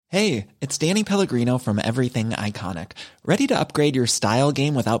Hey, it's Danny Pellegrino from Everything Iconic. Ready to upgrade your style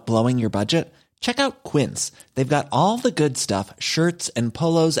game without blowing your budget? Check out Quince. They've got all the good stuff, shirts and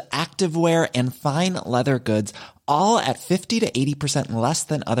polos, activewear, and fine leather goods, all at 50 to 80% less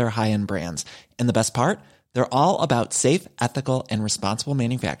than other high-end brands. And the best part? They're all about safe, ethical, and responsible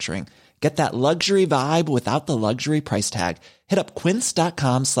manufacturing. Get that luxury vibe without the luxury price tag. Hit up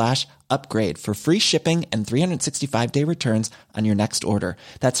quince.com/upgrade for free shipping and 365-day returns on your next order.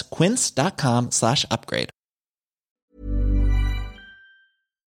 That's quince.com/upgrade.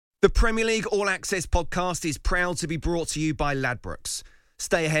 The Premier League All Access podcast is proud to be brought to you by Ladbrokes.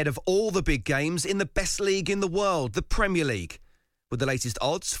 Stay ahead of all the big games in the best league in the world, the Premier League. With the latest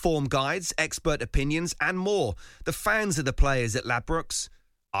odds, form guides, expert opinions and more, the fans are the players at Ladbrokes.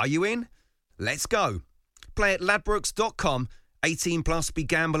 Are you in? Let's go. Play at ladbrokes.com, 18 plus,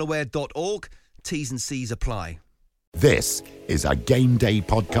 begambleaware.org. T's and C's apply. This is a Game Day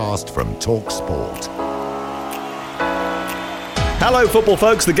podcast from TalkSport. Hello football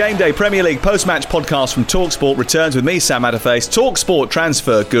folks, the Game Day Premier League post-match podcast from TalkSport returns with me, Sam Matterface, TalkSport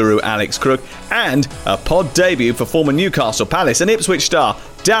transfer guru Alex Crook, and a pod debut for former Newcastle Palace and Ipswich star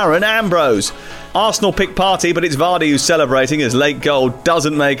Darren Ambrose. Arsenal pick party, but it's Vardy who's celebrating as late goal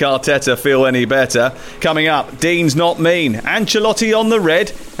doesn't make Arteta feel any better. Coming up, Dean's not mean, Ancelotti on the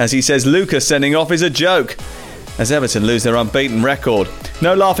red, as he says Lucas sending off is a joke, as Everton lose their unbeaten record.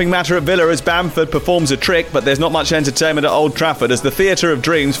 No laughing matter at Villa as Bamford performs a trick, but there's not much entertainment at Old Trafford as the Theatre of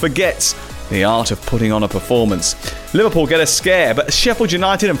Dreams forgets the art of putting on a performance. Liverpool get a scare, but Sheffield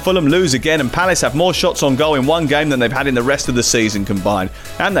United and Fulham lose again, and Palace have more shots on goal in one game than they've had in the rest of the season combined.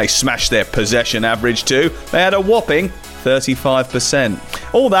 And they smashed their possession average too. They had a whopping 35%.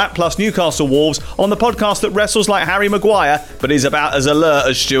 All that plus Newcastle Wolves on the podcast that wrestles like Harry Maguire but is about as alert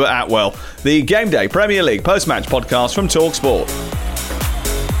as Stuart Atwell. The Game Day Premier League post-match podcast from TalkSport.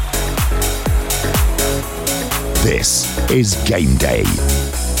 This is Game Day.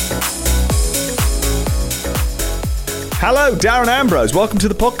 Hello, Darren Ambrose. Welcome to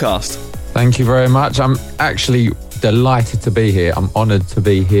the podcast. Thank you very much. I'm actually delighted to be here. I'm honoured to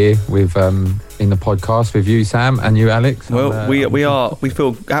be here with in the podcast with you, Sam, and you, Alex. Well, we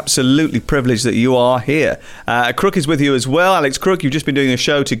feel absolutely privileged that you are here. Crook is with you as well. Alex Crook, you've just been doing a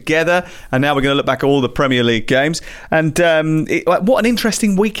show together, and now we're going to look back at all the Premier League games. And what an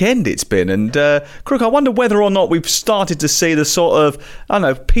interesting weekend it's been. And Crook, I wonder whether or not we've started to see the sort of,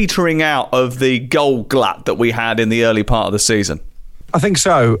 petering out of the goal glut that we had in the early part of the season. I think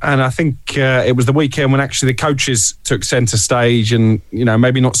so, and I think it was the weekend when actually the coaches took centre stage, and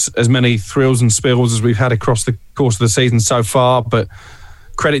maybe not as many thrills and spills as we've had across the course of the season so far. But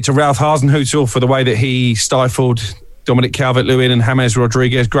credit to Ralph Hasenhüttl for the way that he stifled Dominic Calvert-Lewin and James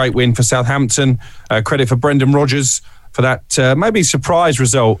Rodriguez. Great win for Southampton. Credit for Brendan Rodgers for that maybe surprise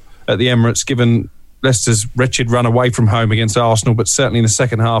result at the Emirates, given Leicester's wretched run away from home against Arsenal, but certainly in the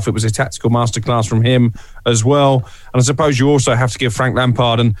second half it was a tactical masterclass from him as well. And I suppose you also have to give Frank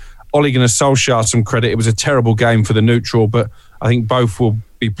Lampard and Ole Gunnar Solskjaer some credit. It was a terrible game for the neutral, but I think both will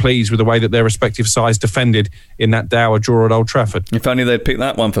be pleased with the way that their respective sides defended in that dour draw at Old Trafford. If only they'd picked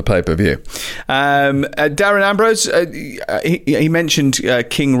that one for pay-per-view. Darren Ambrose, he mentioned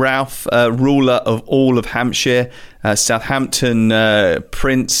King Ralph, ruler of all of Hampshire, Southampton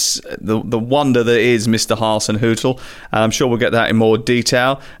Prince, the wonder that is Mr. Hasenhüttl. I'm sure we'll get that in more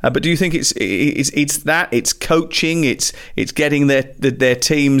detail. But do you think it's coaching, it's getting their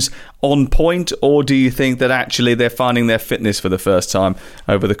teams on point, or do you think that actually they're finding their fitness for the first time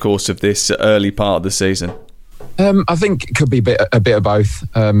over the course of this early part of the season? I think it could be a bit of both.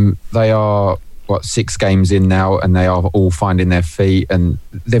 They are 6 games in now, and they are all finding their feet, and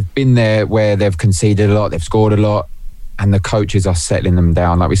they've been there where they've conceded a lot, they've scored a lot, and the coaches are settling them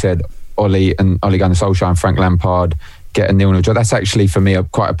down. Like we said, Ole Gunnar Solskjaer and Frank Lampard get a 0-0 draw. That's actually for me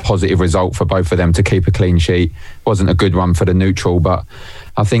quite a positive result for both of them to keep a clean sheet. Wasn't a good one for the neutral, but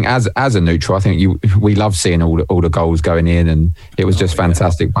I think as a neutral, I think we love seeing all the goals going in, and it was just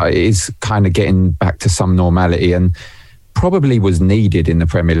fantastic. But it is kind of getting back to some normality, and probably was needed in the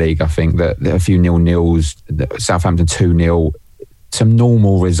Premier League. I think that a few 0-0s, Southampton 2-0, some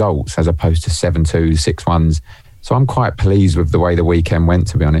normal results as opposed to 7-2, 6-1s. So I'm quite pleased with the way the weekend went,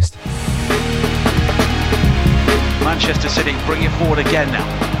 to be honest. Manchester City bring it forward again now.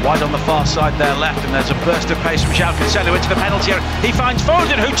 Wide on the far side there left, and there's a burst of pace from João Cancelo into the penalty area. He finds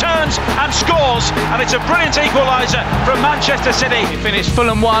Foden, who turns and scores, and it's a brilliant equaliser from Manchester City. He finished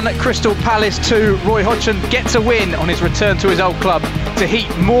Fulham 1, Crystal Palace 2. Roy Hodgson gets a win on his return to his old club to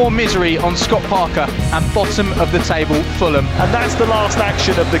heap more misery on Scott Parker and bottom of the table Fulham. And that's the last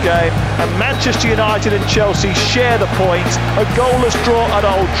action of the game, and Manchester United and Chelsea share the points. A goalless draw at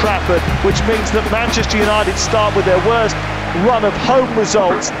Old Trafford, which means that Manchester United start with their worst run of home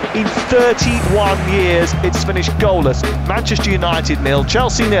results in 31 years. It's finished goalless. Manchester United 0,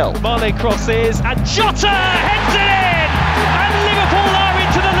 Chelsea 0. Mane crosses and Jota heads it in, and Liverpool are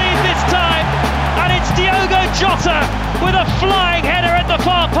into the lead this time, and it's Diogo Jota with a flying header at the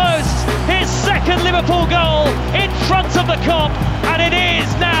far post, his second Liverpool goal in front of the Kop, and it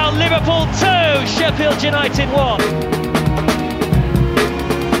is now Liverpool 2, Sheffield United 1.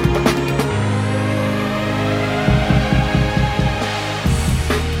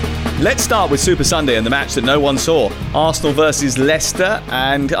 Let's start with Super Sunday and the match that no one saw. Arsenal versus Leicester,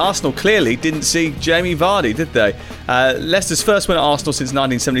 and Arsenal clearly didn't see Jamie Vardy, did they? Leicester's first win at Arsenal since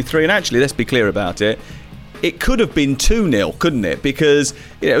 1973, and actually, let's be clear about it, it could have been 2-0, couldn't it? Because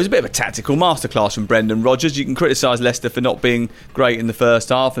it was a bit of a tactical masterclass from Brendan Rodgers. You can criticise Leicester for not being great in the first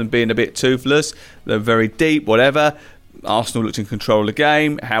half and being a bit toothless. They're very deep, whatever. Arsenal looked in control of the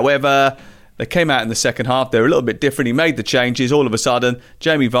game. However, they came out in the second half. They were a little bit different. He made the changes. All of a sudden,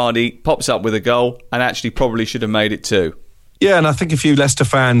 Jamie Vardy pops up with a goal and actually probably should have made it too. Yeah, and I think a few Leicester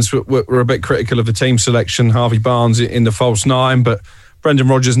fans were a bit critical of the team selection. Harvey Barnes in the false nine, but Brendan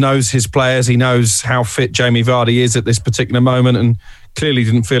Rodgers knows his players. He knows how fit Jamie Vardy is at this particular moment, and clearly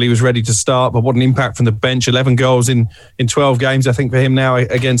didn't feel he was ready to start. But what an impact from the bench. 11 goals in 12 games, I think, for him now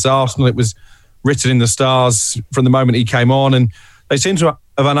against Arsenal. It was written in the stars from the moment he came on, and they seem to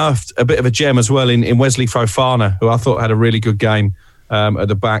have unearthed a bit of a gem as well in Wesley Fofana, who I thought had a really good game at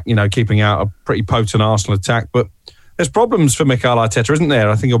the back, keeping out a pretty potent Arsenal attack. But there's problems for Mikel Arteta, isn't there?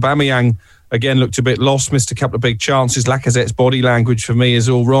 I think Aubameyang, again, looked a bit lost, missed a couple of big chances. Lacazette's body language, for me, is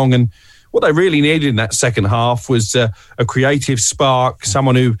all wrong. And what they really needed in that second half was a creative spark,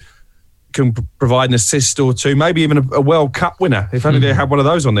 someone who can provide an assist or two, maybe even a World Cup winner, if only they had one of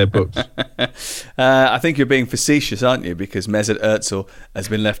those on their books. I think you're being facetious, aren't you? Because Mesut Ozil has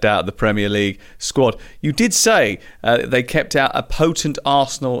been left out of the Premier League squad. You did say they kept out a potent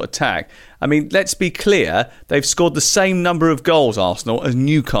Arsenal attack. I mean, let's be clear, they've scored the same number of goals, Arsenal, as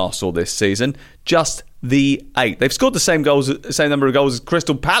Newcastle this season, just the 8. They've scored the same number of goals as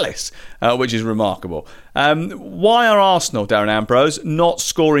Crystal Palace, which is remarkable. Why are Arsenal, Darren Ambrose, not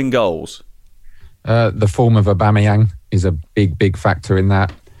scoring goals? The form of Aubameyang is a big factor in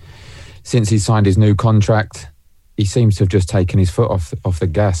that. Since he signed his new contract, he seems to have just taken his foot off the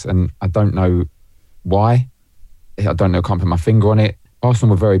gas, and I don't know why. I don't know, can't put my finger on it.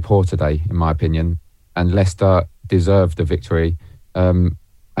 Arsenal were very poor today, in my opinion, and Leicester deserved the victory.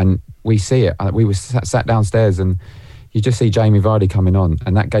 And we see it. We were sat downstairs, and you just see Jamie Vardy coming on,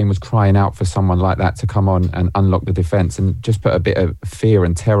 and that game was crying out for someone like that to come on and unlock the defence and just put a bit of fear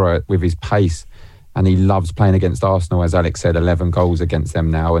and terror with his pace. And he loves playing against Arsenal, as Alex said, 11 goals against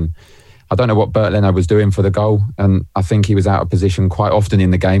them now. And I don't know what Bert Leno was doing for the goal, and I think he was out of position quite often in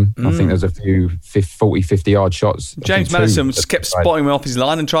the game. I think there's a few 40, 50-yard shots. James Maddison kept spotting him off his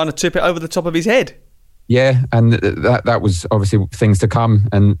line and trying to tip it over the top of his head. Yeah, and that was obviously things to come,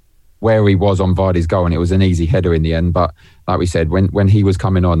 and where he was on Vardy's goal, and it was an easy header in the end. But like we said, when he was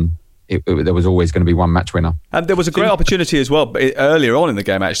coming on, there was always going to be one match winner. And there was a great opportunity as well earlier on in the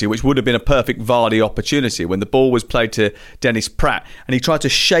game, actually, which would have been a perfect Vardy opportunity when the ball was played to Dennis Praet, and he tried to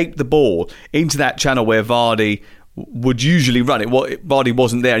shape the ball into that channel where Vardy would usually run it. Vardy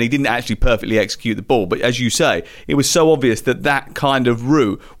wasn't there, and he didn't actually perfectly execute the ball. But as you say, it was so obvious that kind of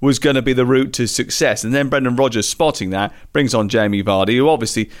route was going to be the route to success. And then Brendan Rodgers, spotting that, brings on Jamie Vardy, who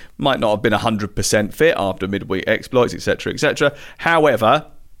obviously might not have been 100% fit after midweek exploits, etc., etc. However,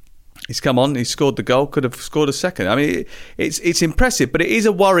 he's come on, he's scored the goal, could have scored a second. I mean, it's impressive, but it is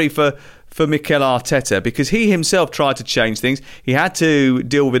a worry for Mikel Arteta, because he himself tried to change things. He had to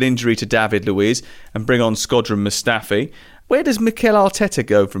deal with an injury to David Luiz and bring on Shkodran Mustafi. Where does Mikel Arteta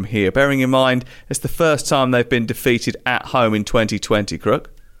go from here, bearing in mind it's the first time they've been defeated at home in 2020,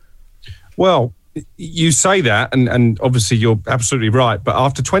 Crook? Well, you say that, and obviously you're absolutely right, but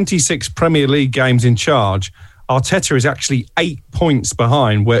after 26 Premier League games in charge, Arteta is actually 8 points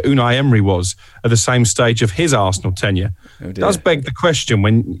behind where Unai Emery was at the same stage of his Arsenal tenure. It does beg the question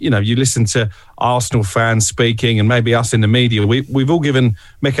when you listen to Arsenal fans speaking, and maybe us in the media. We've all given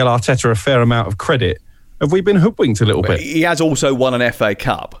Mikel Arteta a fair amount of credit. Have we been hoodwinked a little bit? He has also won an FA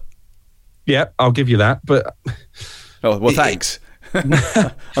Cup. Yeah, I'll give you that. But oh well, thanks.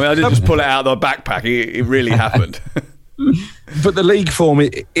 I didn't just pull it out of the backpack. It really happened. But the league form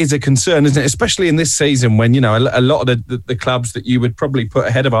is a concern, isn't it? Especially in this season when, a lot of the clubs that you would probably put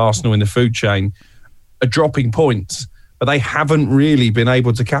ahead of Arsenal in the food chain are dropping points, but they haven't really been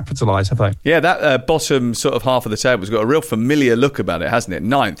able to capitalise, have they? Yeah, that bottom sort of half of the table's got a real familiar look about it, hasn't it?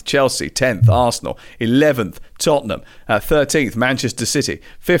 9th, Chelsea. 10th, Arsenal. 11th, Tottenham. 13th, Manchester City.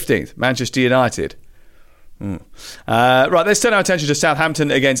 15th, Manchester United. Right, let's turn our attention to Southampton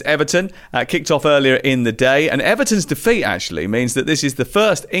against Everton. Kicked off earlier in the day, and Everton's defeat actually means that this is the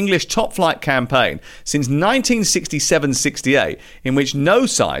first English top-flight campaign since 1967-68 in which no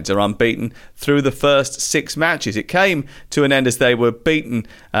sides are unbeaten through the first 6 matches. It came to an end as they were beaten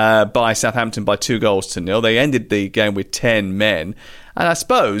by Southampton by 2-0. They ended the game with 10 men. And I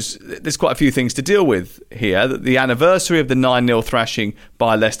suppose there's quite a few things to deal with here. The anniversary of the 9-0 thrashing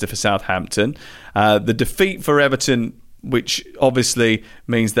by Leicester for Southampton, the defeat for Everton, which obviously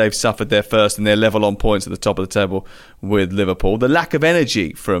means they've suffered their first and they're level on points at the top of the table with Liverpool, the lack of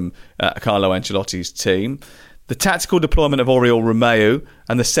energy from Carlo Ancelotti's team, the tactical deployment of Oriol Romeu,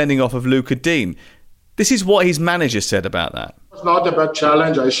 and the sending off of Luca Dean. This is what his manager said about that. It was not a bad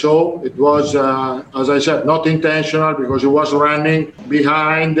challenge, I saw. It was, as I said, not intentional because he was running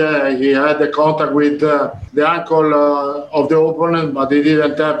behind. He had the contact with the ankle of the opponent, but he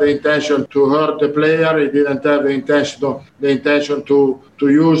didn't have the intention to hurt the player. He didn't have the intention to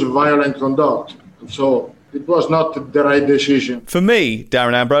use violent conduct. So it was not the right decision. For me,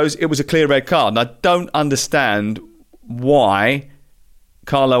 Darren Ambrose, it was a clear red card. And I don't understand why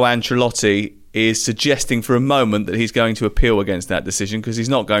Carlo Ancelotti is suggesting for a moment that he's going to appeal against that decision because he's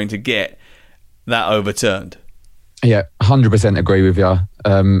not going to get that overturned. Yeah, 100% agree with you.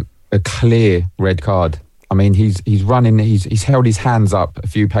 A clear red card. I mean, he's running, he's held his hands up a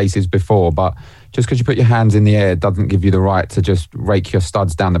few paces before, but just because you put your hands in the air doesn't give you the right to just rake your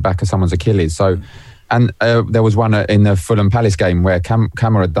studs down the back of someone's Achilles. So, and there was one in the Fulham Palace game where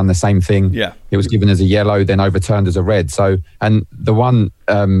Camara had done the same thing. Yeah, it was given as a yellow, then overturned as a red. So, and the one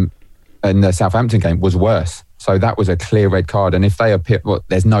in the Southampton game was worse. So that was a clear red card. And if they appeal, well,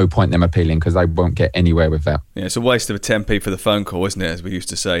 there's no point them appealing because they won't get anywhere with that. Yeah, it's a waste of a 10p for the phone call, isn't it, as we used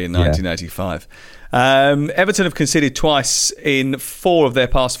to say in 1985. Everton have conceded twice in 4 of their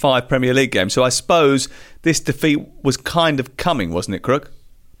past 5 Premier League games. So I suppose this defeat was kind of coming, wasn't it, Crook?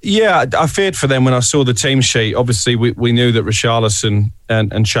 Yeah, I feared for them when I saw the team sheet. Obviously, we knew that Richarlison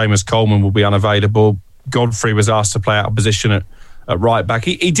and Seamus Coleman will be unavailable. Godfrey was asked to play out of position at right back.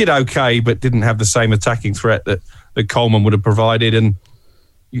 He did okay, but didn't have the same attacking threat that Coleman would have provided. And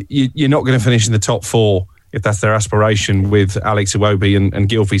you're not going to finish in the top 4 if that's their aspiration with Alex Iwobi and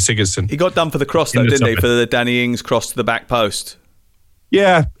Gylfi Sigurdsson. He got done for the cross, though, didn't he? For the Danny Ings cross to the back post.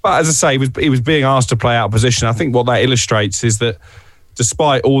 Yeah, but as I say, he was being asked to play out of position. I think what that illustrates is that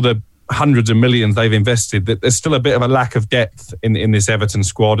despite all the hundreds of millions they've invested, that there's still a bit of a lack of depth in this Everton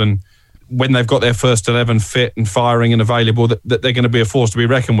squad. And when they've got their first 11 fit and firing and available, that they're going to be a force to be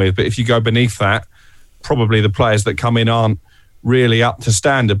reckoned with. But if you go beneath that, probably the players that come in aren't really up to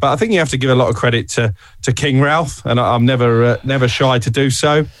standard. But I think you have to give a lot of credit to King Ralph, and I'm never shy to do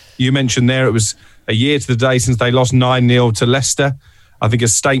so. You mentioned there it was a year to the day since they lost 9-0 to Leicester. I think a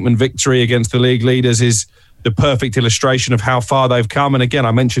statement victory against the league leaders is the perfect illustration of how far they've come. And again,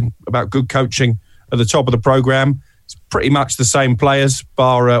 I mentioned about good coaching at the top of the programme. It's pretty much the same players,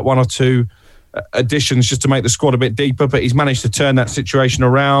 bar 1 or 2 additions just to make the squad a bit deeper. But he's managed to turn that situation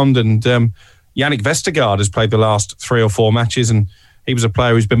around. And Yannick Vestergaard has played the last 3 or 4 matches, and he was a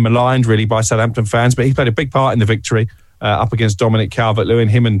player who's been maligned really by Southampton fans, but he played a big part in the victory up against Dominic Calvert-Lewin.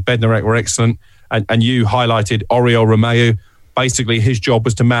 Him and Bednarek were excellent. And you highlighted Oriol Romeu. Basically, his job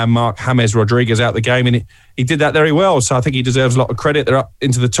was to man-mark James Rodriguez out the game, and he did that very well. So I think he deserves a lot of credit. They're up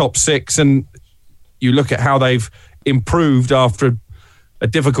into the top 6, and you look at how they've improved after a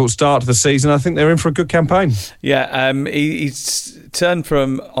difficult start to the season. I think they're in for a good campaign. Yeah, he's turned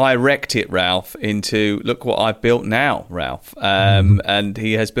from I wrecked it, Ralph, into look what I've built now, Ralph. And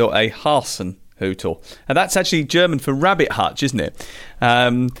he has built a Hasenhüttl. And that's actually German for rabbit hutch, isn't it?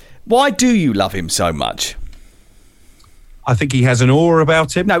 Why do you love him so much? I think he has an aura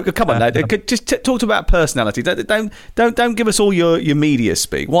about him. No, come on, just talk about personality. Don't give us all your media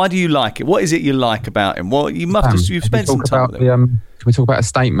speak. Why do you like it? What is it you like about him? Well, you've spent some time with him. Can we talk about a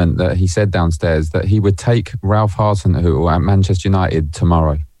statement that he said downstairs that he would take Ralph Hasenhüttl at Manchester United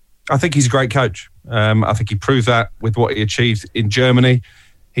tomorrow? I think he's a great coach. I think he proved that with what he achieved in Germany.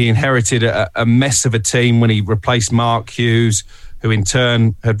 He inherited a mess of a team when he replaced Mark Hughes, who in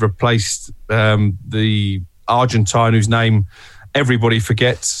turn had replaced the Argentine whose name everybody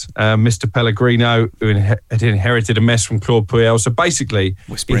forgets Mr. Pellegrino, who had inherited a mess from Claude Puel. So basically,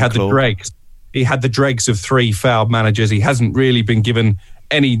 he had the dregs. He had the dregs of 3 failed managers. He hasn't really been given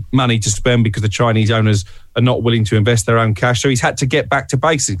any money to spend because the Chinese owners are not willing to invest their own cash. So he's had to get back to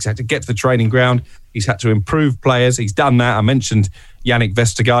basics, had to get to the training ground. He's had to improve players. He's done that. I mentioned Yannick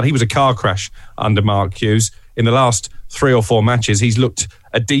Vestergaard. He was a car crash under Mark Hughes. In the last 3 or 4 matches, he's looked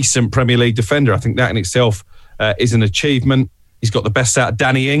a decent Premier League defender. I think that in itself is an achievement. He's got the best out of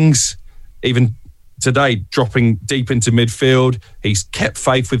Danny Ings, even today dropping deep into midfield. He's kept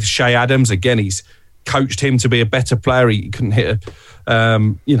faith with Che Adams. Again, he's coached him to be a better player. He couldn't hit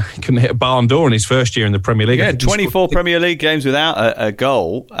a barn door in his first year in the Premier League. Yeah, 24 Premier League games without a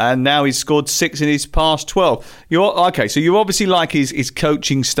goal, and now he's scored 6 in his past 12. So you obviously like his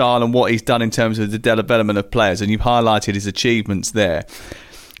coaching style and what he's done in terms of the development of players, and you've highlighted his achievements there.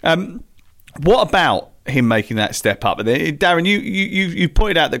 What about him making that step up? Darren, you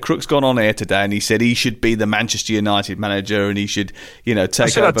pointed out that Crook's gone on air today and he said he should be the Manchester United manager and he should,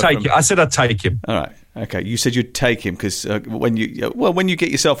 take over. I said I'd take him. All right. Okay. You said you'd take him because when you get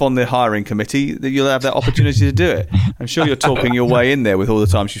yourself on the hiring committee, you'll have that opportunity to do it. I'm sure you're talking your way in there with all the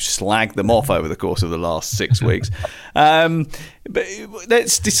times you've slagged them off over the course of the last 6 weeks. But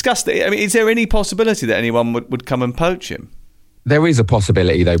let's discuss that. I mean, is there any possibility that anyone would come and poach him? There is a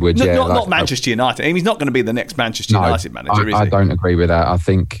possibility they would, Not Manchester United. I mean, he's not going to be the next Manchester United manager, is he? I don't agree with that. I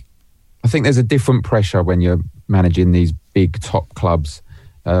think there's a different pressure when you're managing these big top clubs.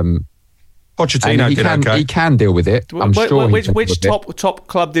 Pochettino he can deal with it. I'm sure. Which top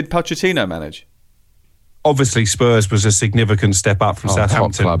club did Pochettino manage? Obviously, Spurs was a significant step up from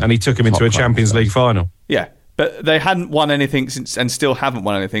Southampton, and he took him into a Champions League final. Yeah. But they hadn't won anything since, and still haven't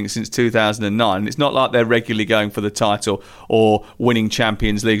won anything since 2009. It's not like they're regularly going for the title or winning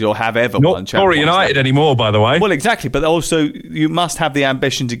Champions Leagues or have ever won Champions League. Not United anymore, by the way. Well, exactly. But also, you must have the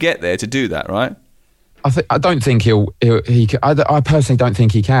ambition to get there to do that, right? I don't think I personally don't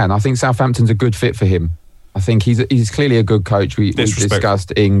think he can. I think Southampton's a good fit for him. I think he's clearly a good coach. We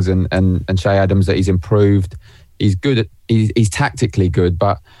discussed Ings and Che Adams, that he's improved. He's good. He's tactically good,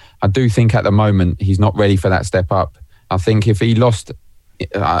 but I do think at the moment he's not ready for that step up. I think if he lost,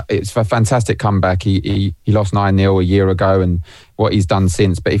 it's a fantastic comeback. He lost 9-0 a year ago, and what he's done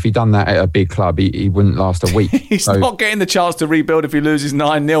since. But if he'd done that at a big club, he wouldn't last a week. He's not getting the chance to rebuild if he loses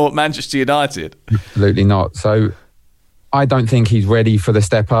 9-0 at Manchester United. Absolutely not. So I don't think he's ready for the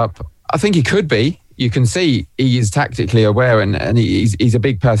step up. I think he could be. You can see he is tactically aware and he's a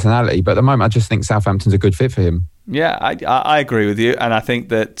big personality. But at the moment, I just think Southampton's a good fit for him. Yeah, I agree with you. And I think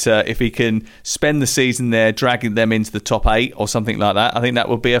that if he can spend the season there, dragging them into the top 8 or something like that, I think that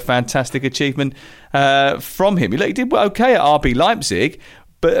would be a fantastic achievement from him. He did okay at RB Leipzig,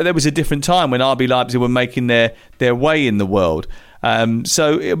 but there was a different time when RB Leipzig were making their way in the world.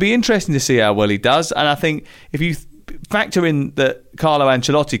 So it'll be interesting to see how well he does. And I think if you factor in that Carlo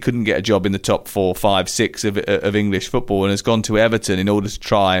Ancelotti couldn't get a job in the top 4, 5, 6 of English football and has gone to Everton in order to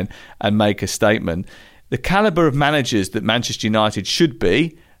try and make a statement, the calibre of managers that Manchester United should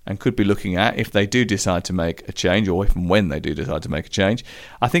be and could be looking at if they do decide to make a change, or if and when they do decide to make a change,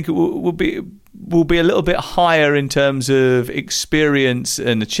 I think it will be a little bit higher in terms of experience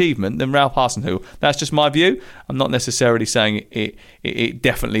and achievement than Ralph Hasenhüttl. That's just my view. I'm not necessarily saying it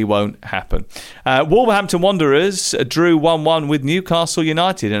definitely won't happen. Wolverhampton Wanderers drew 1-1 with Newcastle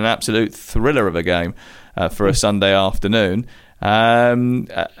United, an absolute thriller of a game for a Sunday afternoon.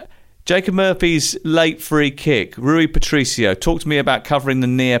 Jacob Murphy's late free kick. Rui Patricio, talk to me about covering the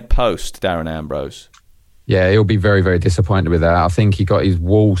near post, Darren Ambrose. Yeah, he'll be very, very disappointed with that. I think he got his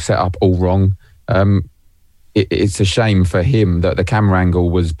wall set up all wrong. It's a shame for him that the camera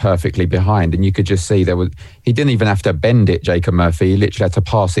angle was perfectly behind, and you could just see he didn't even have to bend it, Jacob Murphy. He literally had to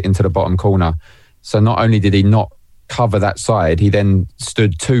pass it into the bottom corner. So not only did he not cover that side, he then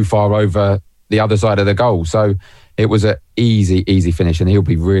stood too far over the other side of the goal. So it was an easy finish, and he'll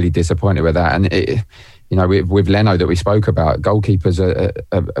be really disappointed with that. And with Leno that we spoke about, goalkeepers are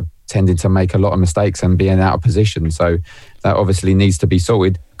tending to make a lot of mistakes and being out of position. So that obviously needs to be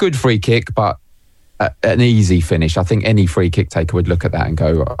sorted. Good free kick, but an easy finish. I think any free kick taker would look at that and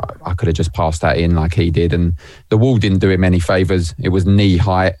go, I could have just passed that in like he did. And the wall didn't do him any favours. It was knee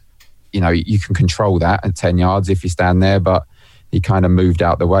height. You can control that at 10 yards if you stand there, but he kind of moved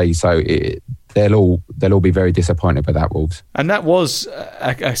out the way. So they'll all be very disappointed with that, Wolves. And that was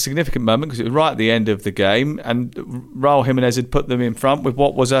a significant moment because it was right at the end of the game, and Raul Jimenez had put them in front with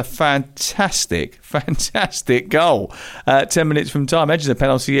what was a fantastic goal. 10 minutes from time, edge of the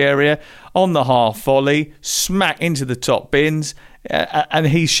penalty area, on the half volley, smack into the top bins, and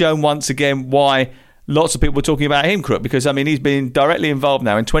he's shown once again why lots of people were talking about him, Crook, because, I mean, he's been directly involved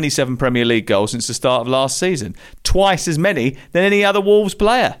now in 27 Premier League goals since the start of last season. Twice as many than any other Wolves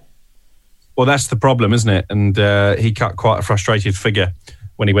player. Well, that's the problem, isn't it? And he cut quite a frustrated figure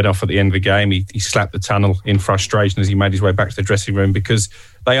when he went off at the end of the game. He slapped the tunnel in frustration as he made his way back to the dressing room, because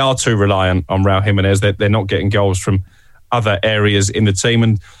they are too reliant on Raul Jimenez. They're not getting goals from other areas in the team.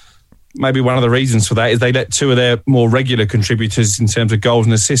 And maybe one of the reasons for that is they let two of their more regular contributors in terms of goals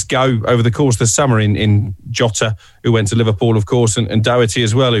and assists go over the course of the summer in Jota, who went to Liverpool, of course, and Doherty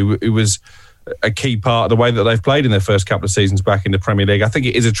as well, who was a key part of the way that they've played in their first couple of seasons back in the Premier League. I think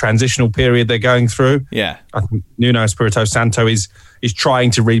it is a transitional period they're going through. Yeah. I think Nuno Espirito Santo is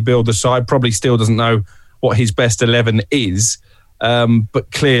trying to rebuild the side, probably still doesn't know what his best 11 is,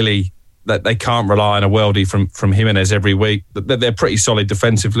 but clearly that they can't rely on a worldie from Jimenez every week. They're pretty solid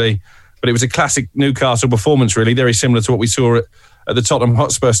defensively, but it was a classic Newcastle performance, really, very similar to what we saw at the Tottenham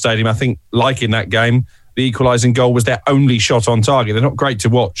Hotspur Stadium. I think, like in that game, the equalising goal was their only shot on target. They're not great to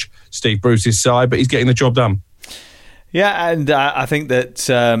watch, Steve Bruce's side, but he's getting the job done. Yeah, and I think that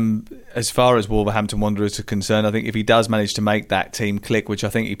as far as Wolverhampton Wanderers are concerned, I think if he does manage to make that team click, which I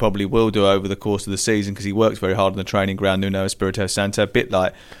think he probably will do over the course of the season, because he works very hard on the training ground, Nuno Espirito Santo, a bit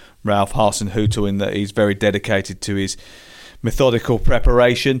like Ralph Hasenhüttl, in that he's very dedicated to his methodical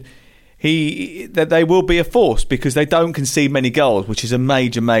preparation. That they will be a force, because they don't concede many goals, which is a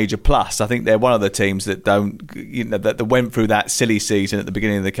major plus. I think they're one of the teams that that went through that silly season at the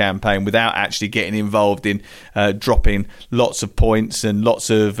beginning of the campaign without actually getting involved in dropping lots of points and lots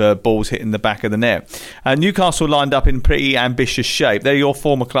of balls hitting the back of the net. Newcastle lined up in pretty ambitious shape. They're your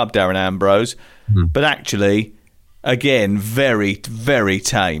former club, Darren Ambrose, but actually, again, very, very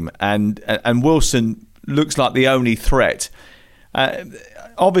tame. And Wilson looks like the only threat.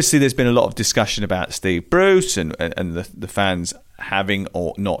 Obviously, there's been a lot of discussion about Steve Bruce and the fans having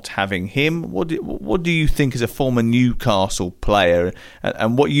or not having him. What do you think as a former Newcastle player,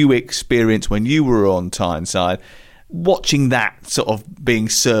 and what you experienced when you were on Tyneside, watching that sort of being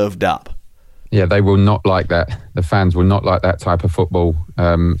served up? Yeah, they will not like that. The fans will not like that type of football.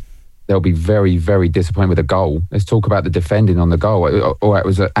 They'll be very, very disappointed with a goal. Let's talk about the defending on the goal. It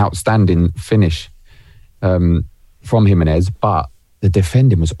was an outstanding finish from Jimenez, but the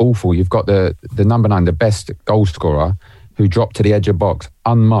defending was awful. You've got the number 9, the best goal scorer, who dropped to the edge of box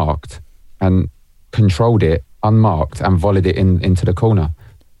unmarked and controlled it unmarked and volleyed it into the corner.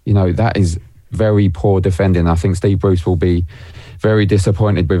 You know, that is very poor defending. I think Steve Bruce will be very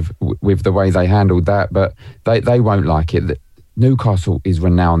disappointed with the way they handled that, but they won't like it. Newcastle is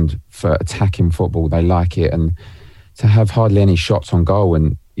renowned for attacking football. They like it, and to have hardly any shots on goal,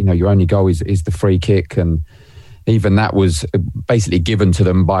 and you know your only goal is the free kick, and even that was basically given to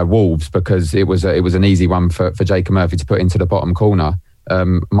them by Wolves, because it was an easy one for Jacob Murphy to put into the bottom corner.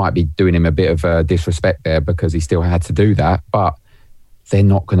 Might be doing him a bit of disrespect there, because he still had to do that, but they're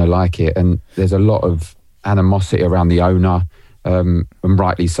not going to like it. And there's a lot of animosity around the owner, and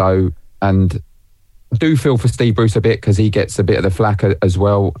rightly so. And I do feel for Steve Bruce a bit, because he gets a bit of the flack as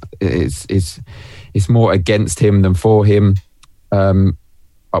well. It's more against him than for him.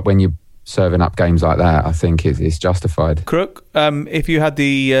 But when you're serving up games like that, I think it's justified. Crook, if you had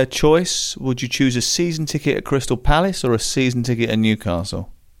the choice, would you choose a season ticket at Crystal Palace or a season ticket at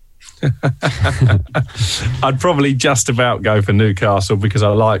Newcastle? I'd probably just about go for Newcastle, because I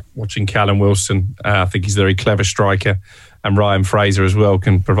like watching Callum Wilson. I think he's a very clever striker, and Ryan Fraser as well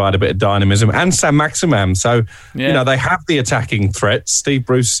can provide a bit of dynamism, and Sam Maximan. So, you know, they have the attacking threats. Steve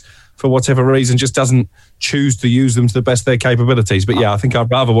Bruce, for whatever reason, just doesn't choose to use them to the best of their capabilities. But yeah, I think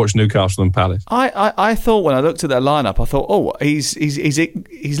I'd rather watch Newcastle than Palace. I thought when I looked at their lineup, I thought,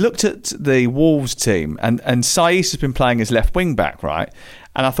 he's looked at the Wolves team, and Saiss has been playing as left wing back, right?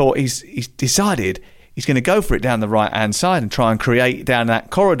 And I thought he's decided he's going to go for it down the right-hand side and try and create down that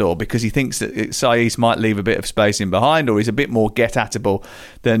corridor, because he thinks that Saiss might leave a bit of space in behind, or he's a bit more get-at-able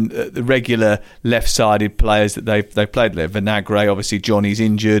than the regular left-sided players that they've played there. Vinagre, obviously Johnny's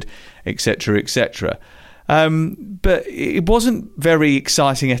injured, etc., etc. But it wasn't very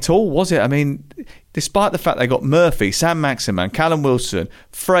exciting at all, was it? I mean, despite the fact they got Murphy, Sam Maximan, Callum Wilson,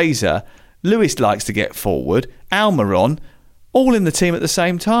 Fraser, Lewis likes to get forward, Almiron, all in the team at the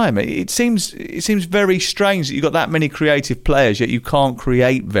same time. It seems very strange that you've got that many creative players, yet you can't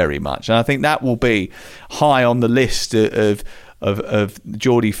create very much. And I think that will be high on the list of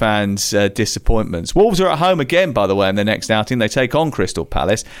Geordie fans' disappointments. Wolves are at home again, by the way, in their next outing. They take on Crystal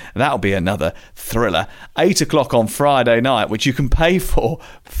Palace, and that'll be another thriller. 8 o'clock on Friday night, which you can pay for.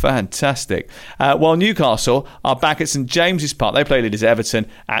 Fantastic. While Newcastle are back at St James's Park, they play Leeds Everton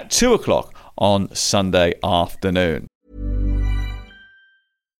at 2 o'clock on Sunday afternoon.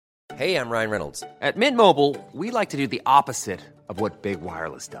 Hey, I'm Ryan Reynolds. At Mint Mobile, we like to do the opposite of what Big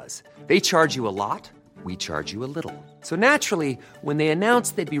Wireless does. They charge you a lot, we charge you a little. So naturally, when they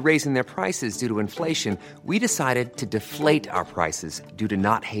announced they'd be raising their prices due to inflation, we decided to deflate our prices due to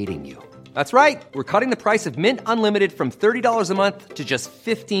not hating you. That's right. We're cutting the price of Mint Unlimited from $30 a month to just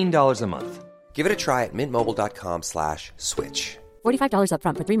 $15 a month. Give it a try at mintmobile.com/switch. $45 up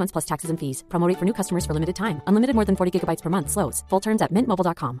front for 3 months plus taxes and fees. Promo rate for new customers for limited time. Unlimited more than 40 gigabytes per month. Slows full terms at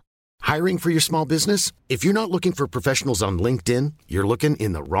mintmobile.com. Hiring for your small business? If you're not looking for professionals on LinkedIn, you're looking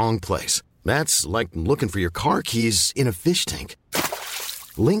in the wrong place. That's like looking for your car keys in a fish tank.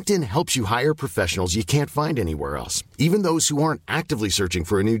 LinkedIn helps you hire professionals you can't find anywhere else, even those who aren't actively searching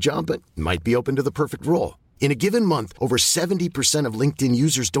for a new job but might be open to the perfect role. In a given month, over 70% of LinkedIn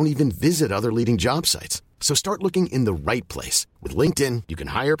users don't even visit other leading job sites. So start looking in the right place. With LinkedIn, you can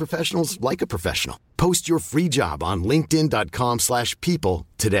hire professionals like a professional. Post your free job on linkedin.com/people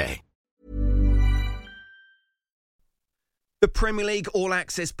today. The Premier League All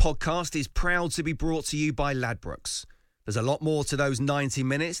Access podcast is proud to be brought to you by Ladbrokes. There's a lot more to those 90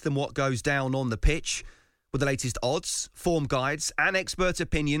 minutes than what goes down on the pitch. With the latest odds, form guides and expert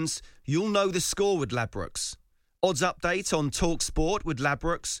opinions, you'll know the score with Ladbrokes. Odds update on Talk Sport with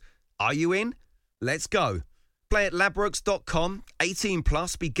Ladbrokes. Are you in? Let's go. Play at ladbrokes.com, 18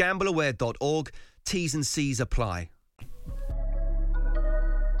 plus, begambleaware.org. T's and C's apply.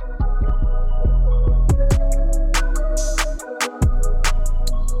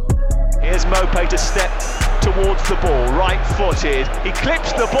 Here's Maupay to step towards the ball, right-footed. He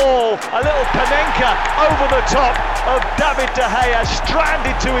clips the ball, a little Panenka over the top of David De Gea,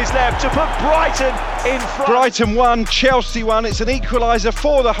 stranded to his left to put Brighton in front. Brighton 1, Chelsea 1. It's an equaliser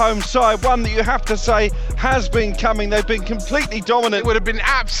for the home side, one that you have to say has been coming. They've been completely dominant. It would have been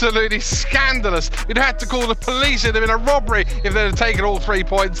absolutely scandalous. You'd have to call the police. It'd have been a robbery if they'd have taken all 3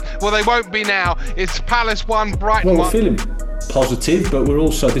 points. Well, they won't be now. It's Palace 1, Brighton 1. Well, we're feeling positive, but we're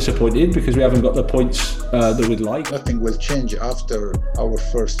also disappointed because we haven't got the points that we'd like. Nothing will change after our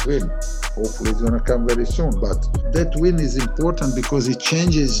first win. Hopefully it's going to come very soon, but that win is important because it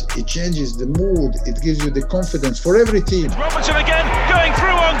changes the mood. It gives you the confidence for every team. Robertson again going through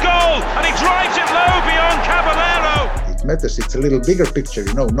on goal, and he drives it low beyond Caballero. It matters. It's a little bigger picture,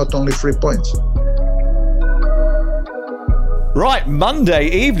 not only 3 points. Right, Monday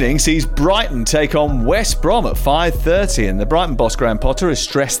evening sees Brighton take on West Brom at 5:30, and the Brighton boss Graham Potter has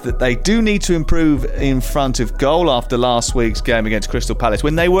stressed that they do need to improve in front of goal after last week's game against Crystal Palace,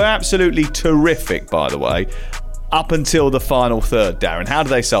 when they were absolutely terrific, by the way, up until the final third. Darren, how do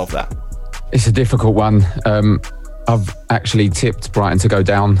they solve that? It's a difficult one. I've actually tipped Brighton to go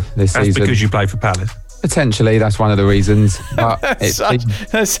down this season. That's because you play for Palace. Potentially, that's one of the reasons. But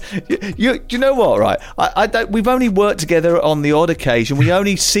you know what, right? We've only worked together on the odd occasion. We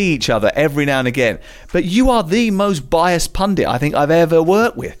only see each other every now and again. But you are the most biased pundit I think I've ever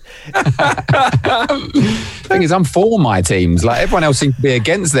worked with. The thing is, I'm for my teams. Like, everyone else seems to be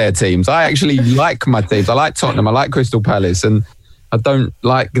against their teams. I actually like my teams. I like Tottenham. I like Crystal Palace. And I don't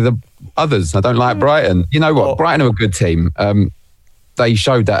like the others. I don't like Brighton. You know what? Brighton are a good team. They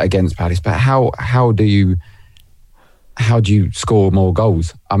showed that against Palace, but how do you score more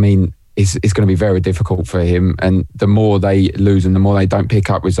goals? I mean, it's going to be very difficult for him, and the more they lose and the more they don't pick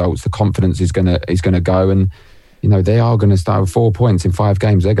up results, the confidence is going to go, and they are going to start with 4 points in 5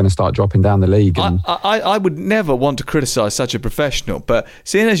 games. They're going to start dropping down the league. And I would never want to criticise such a professional, but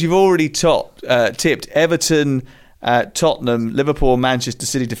seeing as you've already tipped Everton, Tottenham, Liverpool, Manchester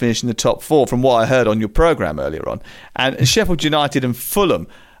City to finish in the top 4, from what I heard on your programme earlier on, and Sheffield United and Fulham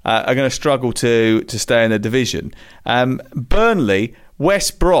are going to struggle to stay in the division. Burnley,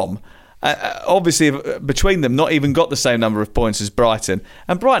 West Brom, obviously between them not even got the same number of points as Brighton,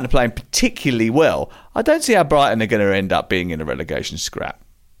 and Brighton are playing particularly well. I don't see how Brighton are going to end up being in a relegation scrap.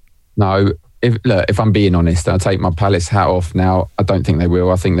 No. If I'm being honest, I'll take my Palace hat off now. I don't think they will.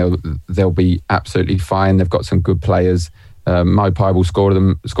 I think they'll be absolutely fine. They've got some good players. Maupay will score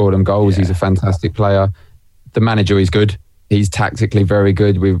them goals. Yeah. He's a fantastic player. The manager is good. He's tactically very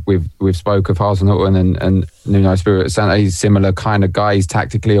good. We've spoke of Hasenhüttl and Nuno Espirito Santo. He's a similar kind of guy. He's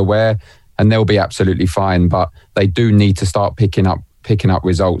tactically aware, and they'll be absolutely fine. But they do need to start picking up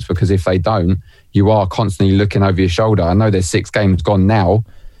results, because if they don't, you are constantly looking over your shoulder. I know there's 6 games gone now,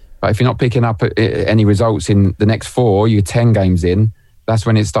 but if you're not picking up any results in the next 4, you're 10 games in. That's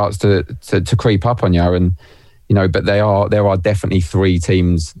when it starts to creep up on you. And but there are definitely 3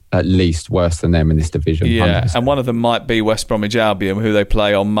 teams at least worse than them in this division. Yeah, 100%. And one of them might be West Bromwich Albion, who they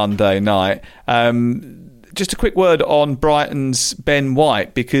play on Monday night. Just a quick word on Brighton's Ben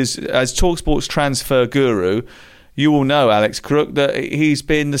White, because as TalkSport's transfer guru, you will know, Alex Crook, that he's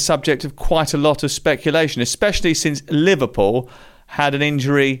been the subject of quite a lot of speculation, especially since Liverpool had an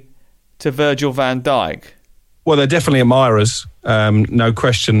injury to Virgil van Dijk. Well, they're definitely admirers, no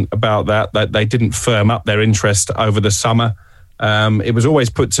question about that they didn't firm up their interest over the summer. It was always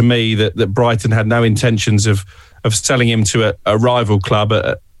put to me that Brighton had no intentions of selling him to a rival club,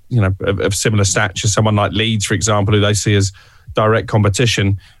 of similar stature, someone like Leeds, for example, who they see as direct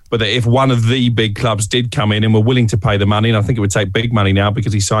competition. But that if one of the big clubs did come in and were willing to pay the money, and I think it would take big money now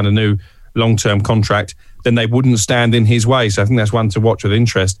because he signed a new long-term contract, then they wouldn't stand in his way. So I think that's one to watch with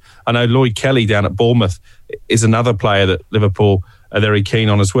interest. I know Lloyd Kelly down at Bournemouth is another player that Liverpool are very keen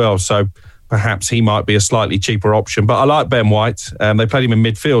on as well. So perhaps he might be a slightly cheaper option. But I like Ben White. They played him in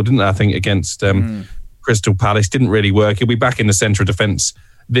midfield, didn't they, I think, against Crystal Palace. Didn't really work. He'll be back in the centre of defence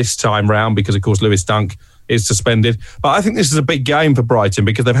this time round because, of course, Lewis Dunk is suspended. But I think this is a big game for Brighton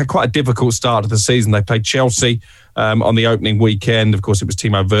because they've had quite a difficult start to the season. They played Chelsea on the opening weekend. Of course, it was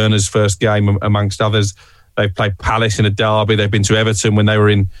Timo Werner's first game amongst others. They've played Palace in a derby. They've been to Everton when they were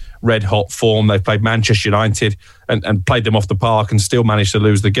in red-hot form. They've played Manchester United and played them off the park and still managed to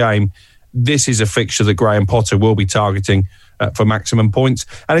lose the game. This is a fixture that Graham Potter will be targeting for maximum points.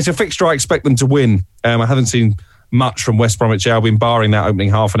 And it's a fixture I expect them to win. I haven't seen much from West Bromwich Albion, barring that opening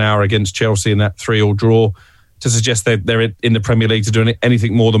half an hour against Chelsea in that 3-3 draw, to suggest they're in the Premier League to do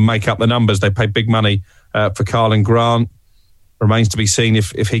anything more than make up the numbers. They paid big money for Karlan Grant. Remains to be seen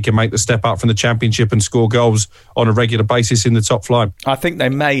if he can make the step up from the Championship and score goals on a regular basis in the top flight. I think they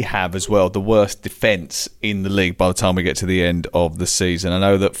may have as well the worst defence in the league by the time we get to the end of the season. I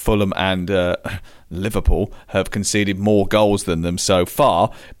know that Fulham and Liverpool have conceded more goals than them so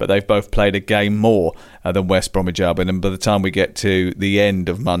far, but they've both played a game more than West Bromwich Albion. And by the time we get to the end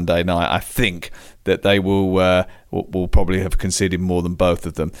of Monday night, I think that they will probably have conceded more than both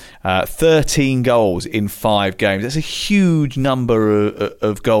of them. 13 goals in 5 games. That's a huge number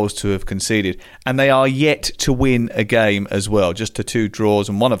of goals to have conceded. And they are yet to win a game as well. Just to 2 draws,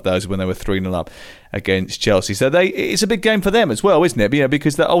 and one of those when they were 3-0 up against Chelsea. So it's a big game for them as well, isn't it?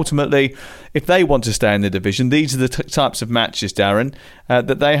 Because ultimately, if they want to stay in the division, these are the types of matches, Darren,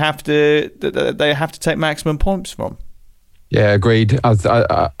 that they have to take maximum points from. Yeah, agreed.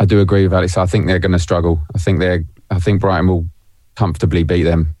 I do agree with Alex. I think they're going to struggle. I think Brighton will comfortably beat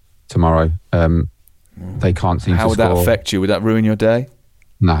them tomorrow. They can't seem to score. How would that affect you? Would that ruin your day?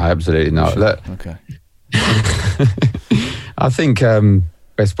 No, absolutely not. Look, okay. I think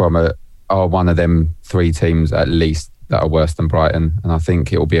West Brom are one of them 3 teams at least that are worse than Brighton, and I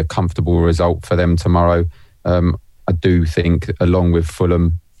think it will be a comfortable result for them tomorrow. I do think, along with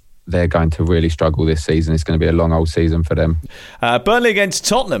Fulham, they're going to really struggle this season. It's going to be a long old season for them. Burnley against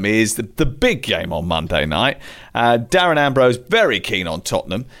Tottenham is the big game on Monday night. Darren Ambrose very keen on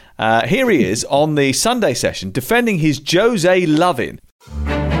Tottenham. Here he is on the Sunday session defending his Jose Lovin.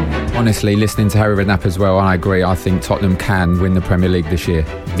 Honestly, listening to Harry Redknapp as well, I agree. I think Tottenham can win the Premier League this year.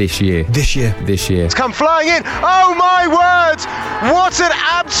 This year. It's come flying in. Oh my word! What an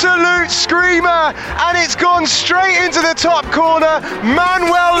absolute screamer! And it's gone straight into the top corner.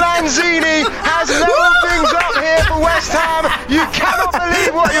 Manuel Lanzini has leveled things up here for West Ham. You cannot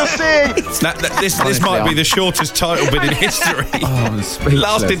believe what you're seeing. This might be the shortest title bid in history.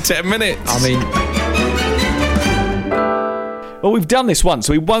 Lasted 10 minutes. I mean... Well, we've done this once,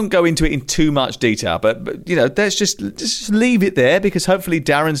 so we won't go into it in too much detail. But let's just leave it there, because hopefully,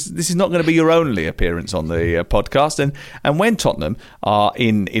 this is not going to be your only appearance on the podcast. And when Tottenham are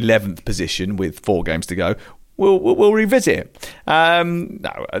in 11th position with 4 games to go, we'll revisit it.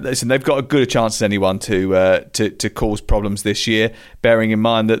 No, listen, they've got as good a chance as anyone to cause problems this year, bearing in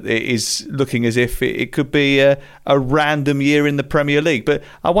mind that it is looking as if it could be a random year in the Premier League. But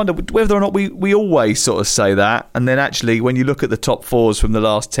I wonder whether or not we always sort of say that, and then actually when you look at the top 4s from the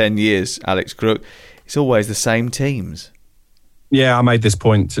last 10 years, Alex Crook, it's always the same teams. Yeah, I made this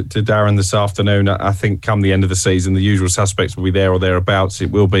point to Darren this afternoon. I think come the end of the season, the usual suspects will be there or thereabouts. It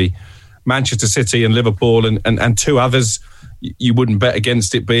will be Manchester City and Liverpool and 2 others. You wouldn't bet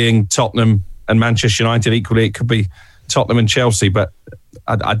against it being Tottenham and Manchester United. Equally, it could be Tottenham and Chelsea, but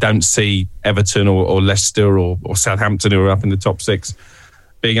I don't see Everton or Leicester or Southampton, who are up in the top 6,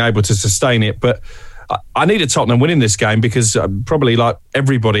 being able to sustain it. But I need a Tottenham winning this game because probably like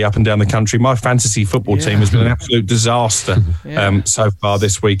everybody up and down the country, my fantasy football team has been an absolute disaster so far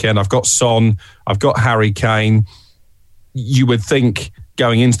this weekend. I've got Son, I've got Harry Kane. You would think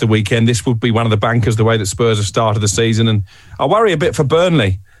going into the weekend this would be one of the bankers, the way that Spurs have started the season. And I worry a bit for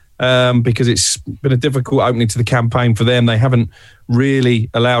Burnley because it's been a difficult opening to the campaign for them. They haven't really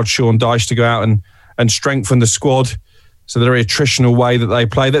allowed Sean Dyche to go out and strengthen the squad. So the very attritional way that they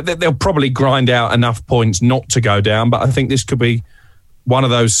play, they'll probably grind out enough points not to go down. But I think this could be one of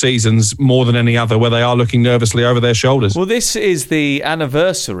those seasons more than any other where they are looking nervously over their shoulders. Well, this is the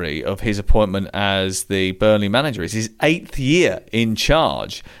anniversary of his appointment as the Burnley manager. It's his 8th year in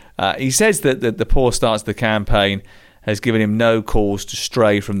charge. He says that the poor start to the campaign has given him no cause to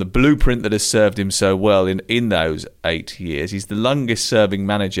stray from the blueprint that has served him so well in those 8 years. He's the longest serving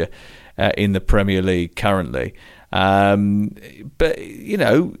manager in the Premier League currently. But, you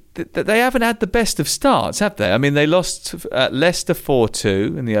know, they haven't had the best of starts, have they? I mean, they lost Leicester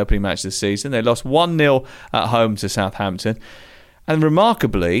 4-2 in the opening match of the season. They lost 1-0 at home to Southampton. And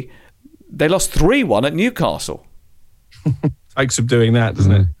remarkably, they lost 3-1 at Newcastle. Takes some doing that,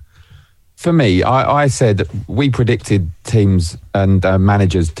 doesn't it? For me, I said we predicted teams and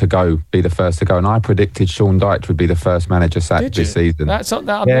managers to be the first to go, and I predicted Sean Dyche would be the first manager sacked this season. That's not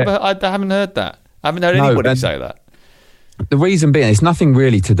that. I haven't heard that. I haven't heard anybody say that. The reason being, it's nothing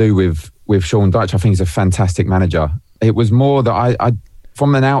really to do with Sean Dyche. I think he's a fantastic manager. It was more that I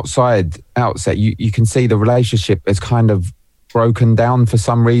from an outset, you can see the relationship is kind of broken down for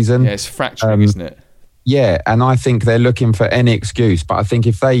some reason. Yeah, it's fracturing, isn't it? Yeah, and I think they're looking for any excuse. But I think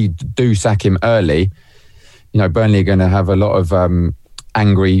if they do sack him early, you know, Burnley are going to have a lot of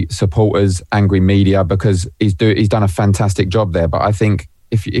angry supporters, angry media, because he's done a fantastic job there. But I think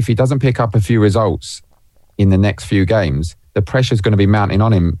if he doesn't pick up a few results in the next few games, the pressure's going to be mounting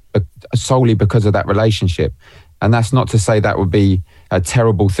on him solely because of that relationship. And that's not to say that would be a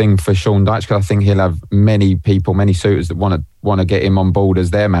terrible thing for Sean Dyche, because I think he'll have many suitors that want to get him on board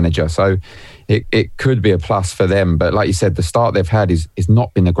as their manager. So it could be a plus for them. But like you said, the start they've had is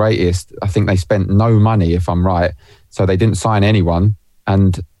not been the greatest. I think they spent no money, if I'm right. So they didn't sign anyone,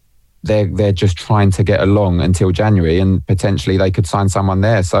 and they're just trying to get along until January, and potentially they could sign someone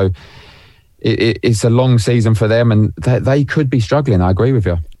there. So it's a long season for them, and they could be struggling. I agree with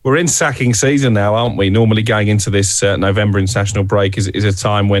you. We're in sacking season now, aren't we? Normally going into this November international break is a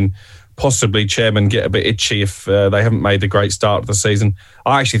time when possibly chairmen get a bit itchy if they haven't made the great start of the season.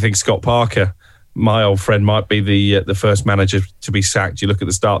 I actually think Scott Parker, my old friend, might be the first manager to be sacked. You look at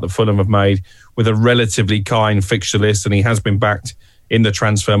the start that Fulham have made with a relatively kind fixture list, and he has been backed in the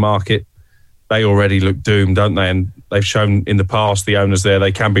transfer market. They already look doomed, don't they? And they've shown in the past, the owners there,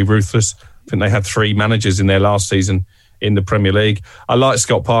 they can be ruthless. I think they had 3 managers in their last season in the Premier League. I like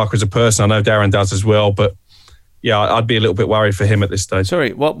Scott Parker as a person. I know Darren does as well, but yeah, I'd be a little bit worried for him at this stage.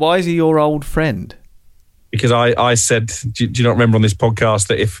 Sorry, why is he your old friend? Because I said, do you not remember on this podcast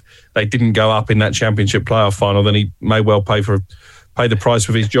that if they didn't go up in that Championship playoff final, then he may well pay the price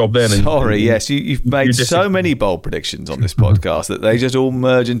for his job then. Sorry, yes, you've made so many bold predictions on this podcast that they just all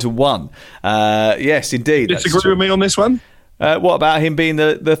merge into one. Yes, indeed. Disagree with me on this one? What about him being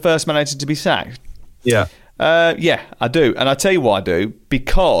the first manager to be sacked? Yeah. Yeah, I do. And I tell you why I do.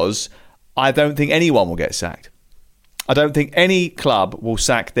 Because I don't think anyone will get sacked. I don't think any club will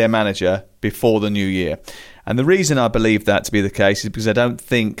sack their manager before the new year. And the reason I believe that to be the case is because I don't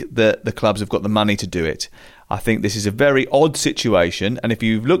think that the clubs have got the money to do it. I think this is a very odd situation. And if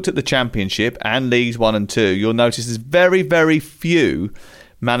you've looked at the Championship and Leagues 1 and 2, you'll notice there's very, very few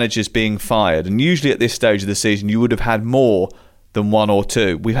managers being fired. And usually at this stage of the season, you would have had more than 1 or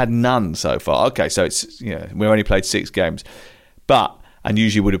 2. We've had none so far. Okay, so it's, you know, we've only played 6 games. And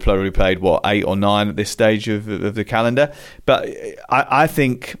usually would have probably played, 8 or 9 at this stage of the calendar. But I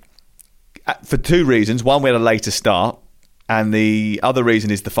think for 2 reasons. One, we had a later start. And the other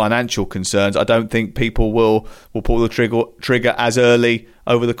reason is the financial concerns. I don't think people will pull the trigger as early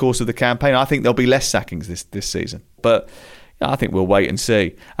over the course of the campaign. I think there'll be less sackings this season. But I think we'll wait and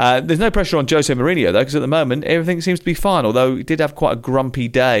see. There's no pressure on Jose Mourinho, though, because at the moment, everything seems to be fine, although he did have quite a grumpy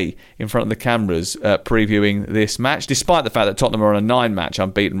day in front of the cameras previewing this match, despite the fact that Tottenham are on a 9-match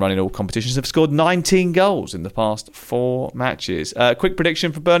unbeaten run in all competitions. They've scored 19 goals in the past 4 matches. Quick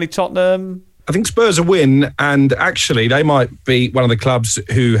prediction for Burnley-Tottenham? I think Spurs will win, and actually they might be one of the clubs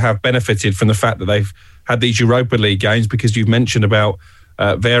who have benefited from the fact that they've had these Europa League games, because you've mentioned about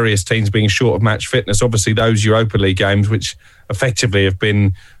various teams being short of match fitness. Obviously, those Europa League games, which effectively have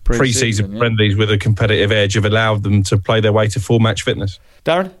been pre-season friendlies with a competitive edge, have allowed them to play their way to full match fitness.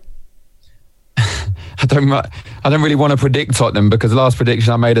 Darren? I don't really want to predict Tottenham, because the last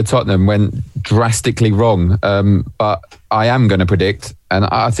prediction I made of Tottenham went drastically wrong. But I am going to predict, and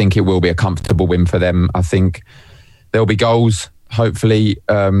I think it will be a comfortable win for them. I think there'll be goals. Hopefully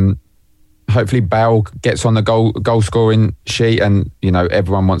Bale gets on the goal scoring sheet, and you know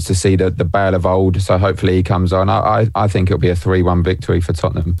everyone wants to see the Bale of old. So hopefully he comes on. I think it'll be a 3-1 victory for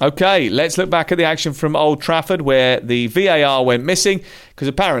Tottenham. Okay, let's look back at the action from Old Trafford, where the VAR went missing because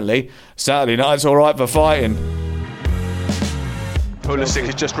apparently Saturday night's all right for fighting. Pulisic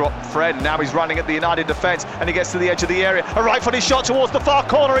has just dropped Fred, and now he's running at the United defence, and he gets to the edge of the area. A right-footed shot towards the far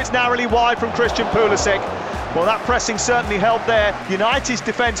corner. It's narrowly wide from Christian Pulisic. Well, that pressing certainly helped there. United's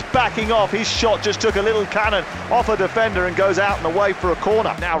defence backing off. His shot just took a little cannon off a defender and goes out and away for a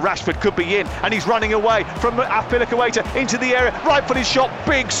corner. Now Rashford could be in, and he's running away from Azpilicueta into the area. Right-footed shot,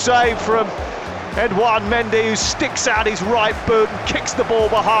 big save from Edouard Mendy, who sticks out his right boot and kicks the ball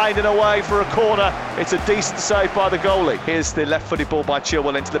behind and away for a corner. It's a decent save by the goalie. Here's the left-footed ball by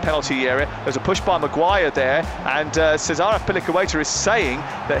Chilwell into the penalty area. There's a push by Maguire there, and Cesar Azpilicueta is saying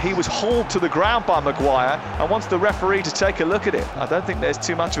that he was hauled to the ground by Maguire and wants the referee to take a look at it. I don't think there's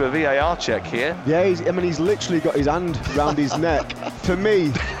too much of a VAR check here. Yeah, he's literally got his hand round his neck. For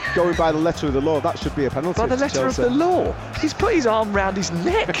me, going by the letter of the law, that should be a penalty. By the letter of the law? He's put his arm round his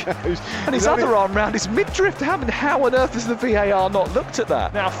neck and his other arm round his midriff. How on earth has the VAR not looked at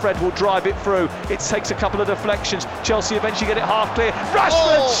that? Now Fred will drive it through. It takes a couple of deflections. Chelsea eventually get it half clear.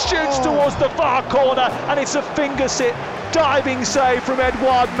 Rashford shoots towards the far corner, and it's a finger sit diving save from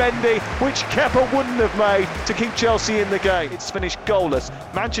Edouard Mendy, which Kepa wouldn't have made to keep Chelsea in the game. It's finished goalless.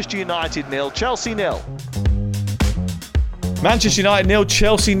 Manchester United 0, Chelsea 0. Manchester United 0,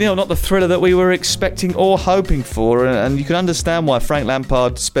 Chelsea 0. Not the thriller that we were expecting or hoping for, and you can understand why Frank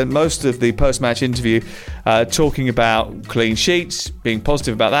Lampard spent most of the post-match interview talking about clean sheets, being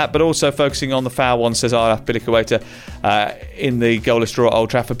positive about that, but also focusing on the foul on Cesar Azpilicueta in the goalless draw at Old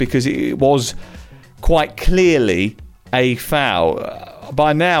Trafford, because it was quite clearly a foul.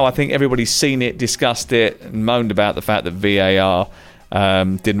 By now, I think everybody's seen it, discussed it, and moaned about the fact that VAR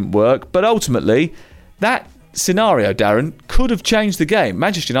didn't work, but ultimately, that scenario, Darren, could have changed the game.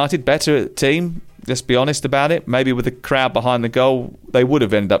 Manchester United, better team, let's be honest about it. Maybe with the crowd behind the goal, they would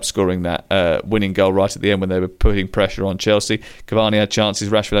have ended up scoring that winning goal right at the end when they were putting pressure on Chelsea. Cavani had chances,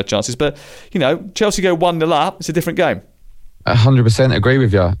 Rashford had chances, but, Chelsea go 1-0 up, it's a different game. 100% agree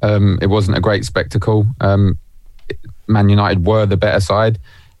with you. It wasn't a great spectacle. Man United were the better side.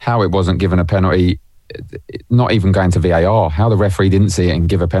 How it wasn't given a penalty, not even going to VAR, how the referee didn't see it and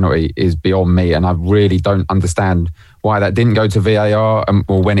give a penalty is beyond me, and I really don't understand why that didn't go to VAR,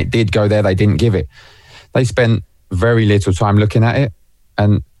 or when it did go there, they didn't give it. They spent very little time looking at it,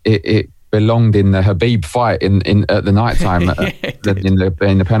 and it belonged in the Habib fight in at the night time in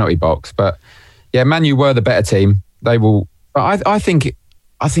the penalty box. But yeah, Man U were the better team. They will. I think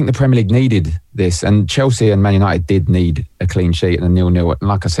the Premier League needed this, and Chelsea and Man United did need a clean sheet and a 0-0. And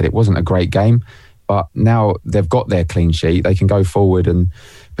like I said, it wasn't a great game. But now they've got their clean sheet, they can go forward, and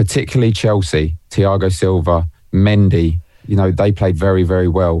particularly Chelsea, Thiago Silva, Mendy, they played very, very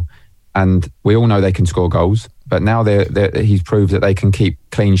well. And we all know they can score goals, but now he's proved that they can keep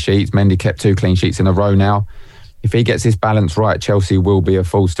clean sheets. Mendy kept 2 clean sheets in a row now. If he gets his balance right, Chelsea will be a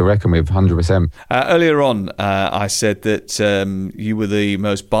force to reckon with, 100%. Earlier on, I said that you were the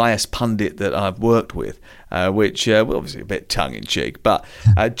most biased pundit that I've worked with, which obviously a bit tongue-in-cheek, but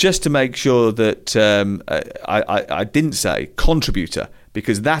just to make sure that I didn't say contributor,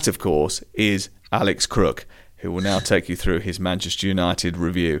 because that, of course, is Alex Crook, who will now take you through his Manchester United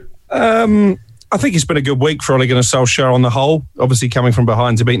review. I think it's been a good week for Ole Gunnar Solskjaer on the whole. Obviously, coming from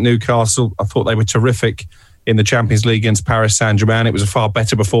behind to beat Newcastle, I thought they were terrific in the Champions League against Paris Saint-Germain. It was a far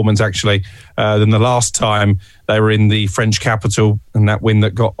better performance, actually, than the last time they were in the French capital, and that win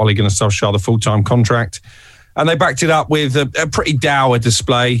that got Ole Gunnar Solskjaer the full-time contract. And they backed it up with a pretty dour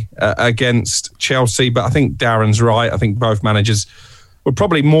display against Chelsea. But I think Darren's right. I think both managers were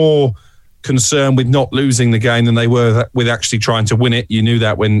probably more concerned with not losing the game than they were with actually trying to win it. You knew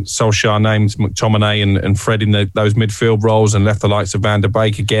that when Solskjaer named McTominay and Fred in those midfield roles and left the likes of Van der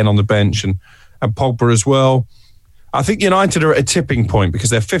Beek again on the bench and Pogba as well. I think United are at a tipping point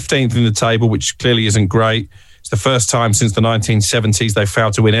because they're 15th in the table, which clearly isn't great. It's the first time since the 1970s they've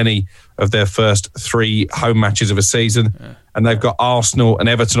failed to win any of their first 3 home matches of a season. Yeah. And they've got Arsenal and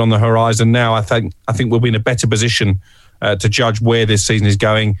Everton on the horizon now. I think we'll be in a better position to judge where this season is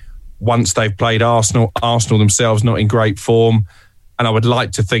going once they've played Arsenal. Arsenal themselves not in great form. And I would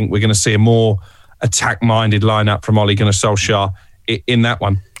like to think we're going to see a more attack-minded lineup from Ole Gunnar Solskjaer in that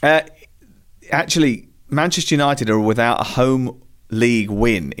one. Actually, Manchester United are without a home league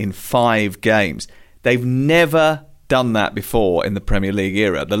win in 5 games. They've never done that before in the Premier League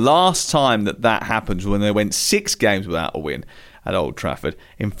era. The last time that happened was when they went 6 games without a win at Old Trafford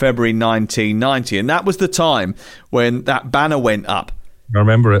in February 1990. And that was the time when that banner went up. I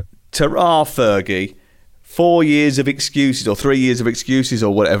remember it. Ta-ra, Fergie. 4 years of excuses or 3 years of excuses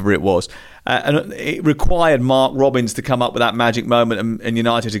or whatever it was. And it required Mark Robins to come up with that magic moment and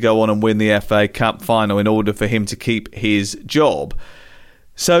United to go on and win the FA Cup final in order for him to keep his job.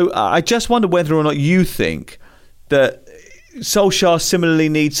 So I just wonder whether or not you think that Solskjaer similarly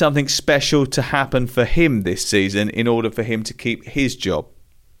needs something special to happen for him this season in order for him to keep his job?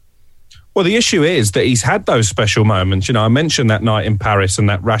 Well, the issue is that he's had those special moments. I mentioned that night in Paris and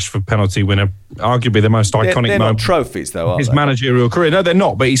that Rashford penalty winner, arguably the most iconic moment. They're not trophies, though, are his they? managerial career. No, they're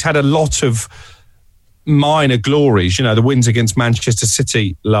not. But he's had a lot of minor glories. The wins against Manchester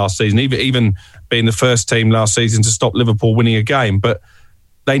City last season, even being the first team last season to stop Liverpool winning a game. But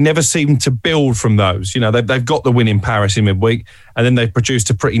they never seem to build from those. They've got the win in Paris in midweek, and then they've produced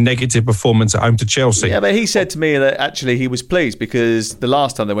a pretty negative performance at home to Chelsea. Yeah, but he said to me that actually he was pleased because the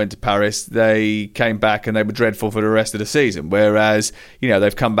last time they went to Paris, they came back and they were dreadful for the rest of the season. Whereas,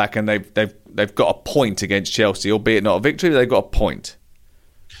 they've come back and they've got a point against Chelsea, albeit not a victory, but they've got a point.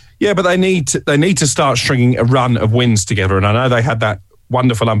 Yeah, but they need to start stringing a run of wins together. And I know they had that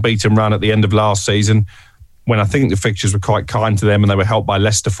wonderful unbeaten run at the end of last season, when I think the fixtures were quite kind to them and they were helped by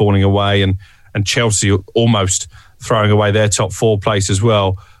Leicester falling away and Chelsea almost throwing away their top 4 place as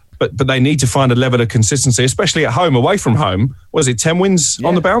well. But they need to find a level of consistency, especially at home. Away from home, was it 10 wins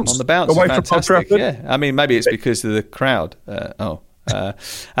on the bounce? On the bounce, away fantastic. From Old Trafford? Yeah, I mean, maybe it's because of the crowd. Chelsea.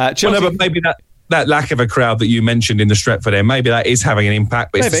 Well, no, but maybe that lack of a crowd that you mentioned in the Stretford there, maybe that is having an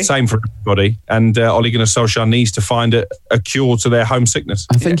impact, but it's the same for everybody. And Ole Gunnar Solskjaer needs to find a cure to their homesickness.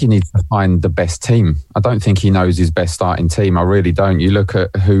 I think he needs to find the best team. I don't think he knows his best starting team. I really don't. You look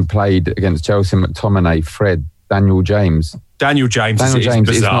at who played against Chelsea: McTominay, Fred, Daniel James. Daniel James is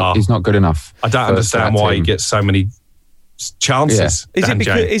bizarre. He's not good enough. I don't understand why he gets so many chances.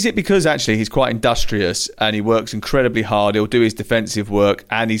 Yeah. Is it because actually he's quite industrious and he works incredibly hard? He'll do his defensive work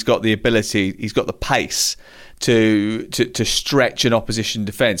and he's got the ability, he's got the pace to stretch an opposition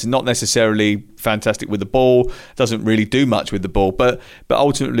defence, and not necessarily fantastic with the ball, doesn't really do much with the ball, but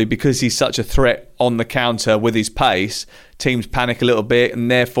ultimately because he's such a threat on the counter with his pace, teams panic a little bit and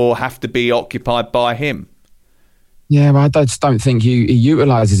therefore have to be occupied by him. Yeah, but I just don't think he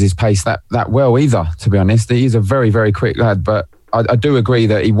utilises his pace that well either, to be honest. He's a very, very quick lad, but I do agree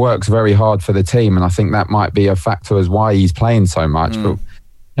that he works very hard for the team, and I think that might be a factor as why he's playing so much. But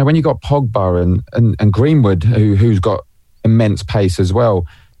when you got Pogba and Greenwood, who's got immense pace as well,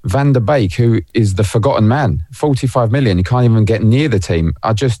 Van der Beek, who is the forgotten man, 45 million, he can't even get near the team.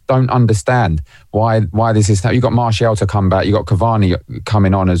 I just don't understand why this is. You got Martial to come back, you got Cavani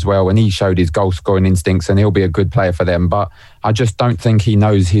coming on as well, and he showed his goal scoring instincts, and he'll be a good player for them. But I just don't think he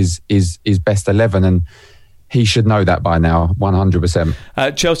knows his best 11, and he should know that by now,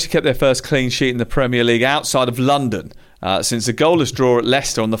 100%. Chelsea kept their first clean sheet in the Premier League outside of London since a goalless draw at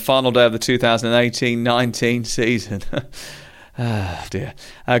Leicester on the final day of the 2018-19 season. Ah, dear.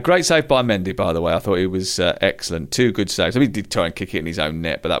 Great save by Mendy, by the way. I thought he was excellent. 2 good saves. I mean, he did try and kick it in his own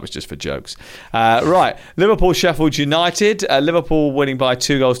net, but that was just for jokes. Right, Liverpool-Sheffield United. Liverpool winning by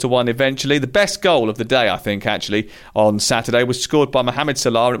 2-1 eventually. The best goal of the day, I think, actually, on Saturday was scored by Mohamed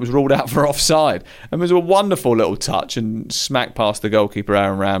Salah, and it was ruled out for offside. And it was a wonderful little touch and smack past the goalkeeper,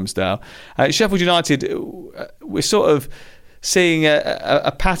 Aaron Ramsdale. Sheffield United, we're sort of seeing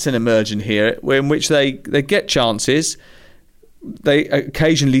a pattern emerging here in which they get chances. They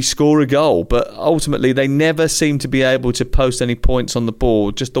occasionally score a goal, but ultimately they never seem to be able to post any points on the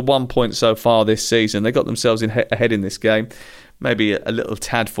board. Just the 1 point so far this season. They got themselves ahead in this game. Maybe a little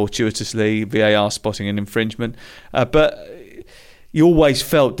tad fortuitously, VAR spotting an infringement. But you always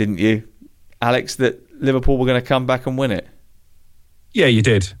felt, didn't you, Alex, that Liverpool were going to come back and win it? Yeah, you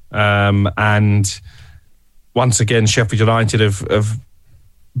did. And once again, Sheffield United have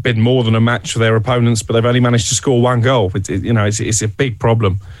been more than a match for their opponents, but they've only managed to score 1 goal. It's a big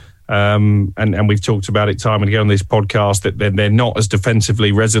problem, and we've talked about it time and again on this podcast that they're not as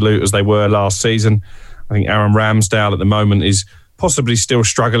defensively resolute as they were last season. I think Aaron Ramsdale at the moment is possibly still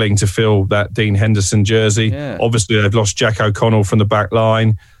struggling to fill that Dean Henderson jersey. Yeah. Obviously, they've lost Jack O'Connell from the back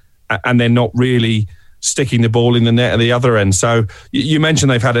line, and they're not really sticking the ball in the net at the other end. So you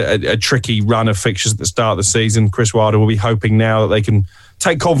mentioned they've had a tricky run of fixtures at the start of the season. Chris Wilder will be hoping now that they can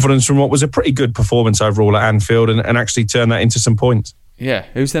take confidence from what was a pretty good performance overall at Anfield and actually turn that into some points. Yeah.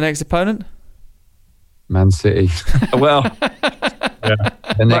 Who's the next opponent? Man City. Well,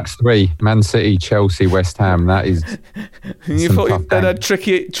 the next 3: Man City, Chelsea, West Ham. That is. You thought they'd had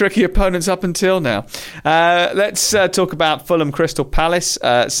tricky opponents up until now. Let's talk about Fulham Crystal Palace.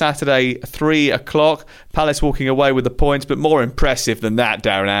 Saturday, 3:00. Palace walking away with the points, but more impressive than that,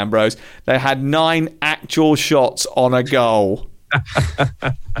 Darren Ambrose, they had 9 actual shots on a goal.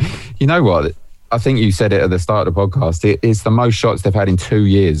 You know what? I think you said it at the start of the podcast. It's the most shots they've had in 2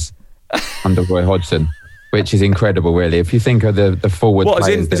 years under Roy Hodgson, which is incredible, really. If you think of the forward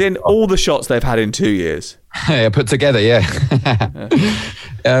players... As in all the shots they've had in 2 years? Yeah, put together, yeah.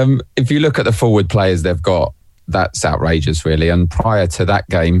 If you look at the forward players they've got, that's outrageous, really. And prior to that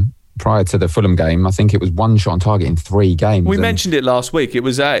game, prior to the Fulham game, I think it was 1 shot on target in 3 games. We mentioned it last week. It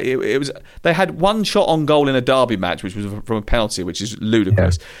was they had 1 shot on goal in a derby match, which was from a penalty, which is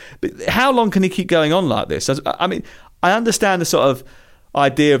ludicrous. Yeah. But how long can he keep going on like this? I mean, I understand the sort of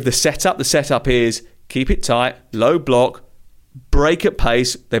idea of the setup. The setup is keep it tight, low block, break at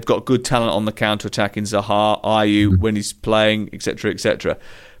pace. They've got good talent on the counter-attack in Zaha, Ayew when he's playing, etc., etc.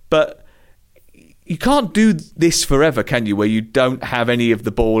 But you can't do this forever, can you, where you don't have any of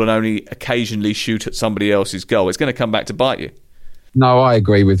the ball and only occasionally shoot at somebody else's goal? It's going to come back to bite you. No, I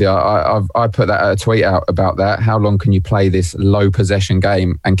agree with you. I put a tweet out about that. How long can you play this low possession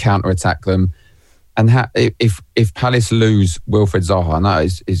game and counter-attack them? And if Palace lose Wilfried Zaha, and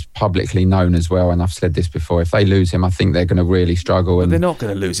that is publicly known as well, and I've said this before, if they lose him, I think they're going to really struggle. But they're not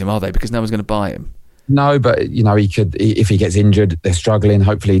going to lose him, are they? Because no one's going to buy him. No, but he could. If he gets injured, they're struggling.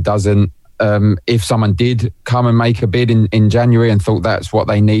 Hopefully he doesn't. If someone did come and make a bid in January and thought that's what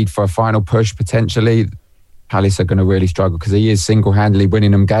they need for a final push, potentially, Palace are going to really struggle because he is single-handedly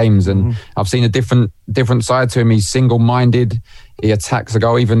winning them games. And I've seen a different side to him. He's single-minded. He attacks the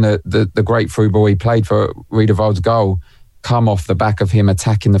goal. Even the great through ball he played for Riedewald's goal come off the back of him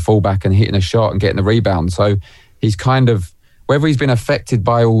attacking the fullback and hitting a shot and getting the rebound. So he's kind of, whether he's been affected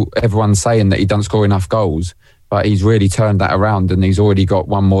by everyone saying that he doesn't score enough goals, but he's really turned that around and he's already got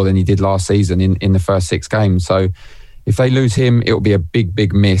 1 more than he did last season in the first 6 games. So if they lose him, it'll be a big,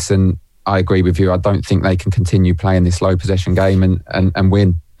 big miss. And I agree with you. I don't think they can continue playing this low possession game and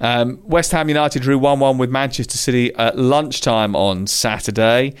win. West Ham United drew 1-1 with Manchester City at lunchtime on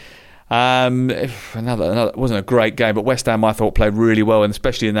Saturday. Another wasn't a great game, but West Ham I thought played really well, and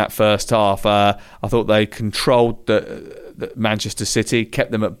especially in that first half. I thought they controlled the Manchester City,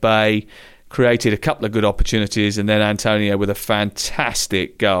 kept them at bay, created a couple of good opportunities, and then Antonio with a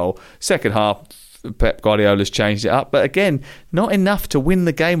fantastic goal. Second half, Pep Guardiola's changed it up, but again, not enough to win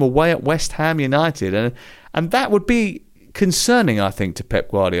the game away at West Ham United, and that would be concerning, I think, to Pep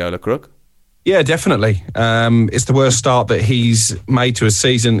Guardiola, Crook. Yeah, definitely. It's the worst start that he's made to a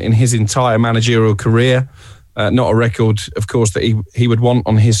season in his entire managerial career. Not a record, of course, that he would want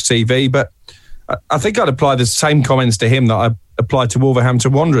on his CV, but I think I'd apply the same comments to him that I applied to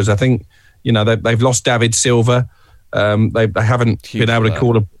Wolverhampton Wanderers. I think, they've lost David Silva. They haven't been able to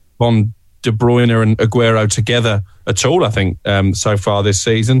call upon De Bruyne and Aguero together at all, I think, so far this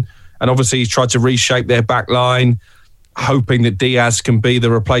season. And obviously he's tried to reshape their back line, hoping that Diaz can be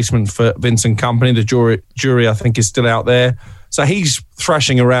the replacement for Vincent Kompany. The jury, I think, is still out there. So he's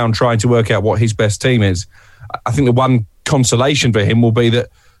thrashing around trying to work out what his best team is. I think the one consolation for him will be that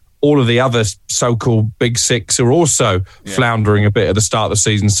all of the other so-called Big Six are also floundering a bit at the start of the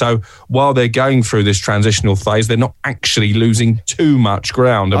season. So while they're going through this transitional phase, they're not actually losing too much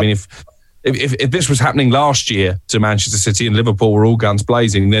ground. I mean, if this was happening last year to Manchester City and Liverpool were all guns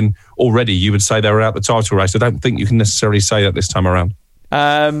blazing, then already you would say they were out the title race. I don't think you can necessarily say that this time around.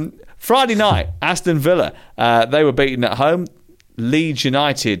 Friday night, Aston Villa, they were beaten at home. Leeds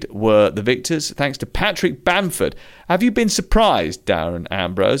United were the victors, thanks to Patrick Bamford. Have you been surprised, Darren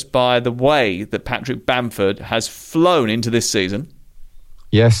Ambrose, by the way that Patrick Bamford has flown into this season?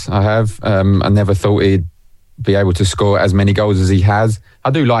 Yes, I have. I never thought he'd be able to score as many goals as he has.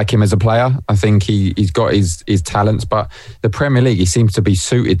 I do like him as a player. I think he's got his talents, but the Premier League, he seems to be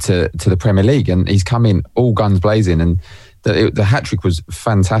suited to the Premier League, and he's come in all guns blazing, and the hat-trick was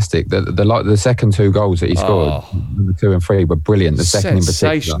fantastic. The second 2 goals that he scored, number 2 and 3, were brilliant. The second in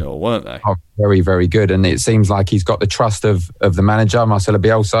particular, sensational, weren't they? Oh, very, very good. And it seems like he's got the trust of the manager, Marcelo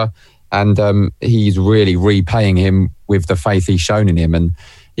Bielsa, and he's really repaying him with the faith he's shown in him. And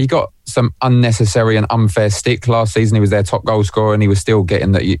he got some unnecessary and unfair stick last season. He was their top goal scorer, and he was still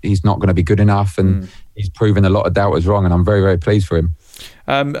getting that he's not going to be good enough, and he's proven a lot of doubters wrong, and I'm very, very pleased for him.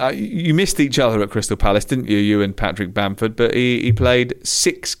 You missed each other at Crystal Palace, didn't you and Patrick Bamford? But he played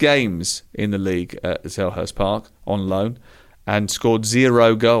 6 games in the league at Selhurst Park on loan and scored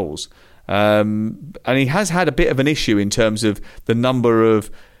 0 goals. And he has had a bit of an issue in terms of the number of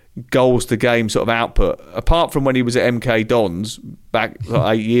goals to game sort of output, apart from when he was at MK Dons back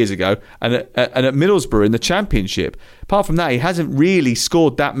 8 years ago and at Middlesbrough in the Championship. Apart from that, he hasn't really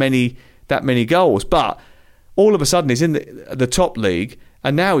scored that many goals. But all of a sudden, he's in the top league,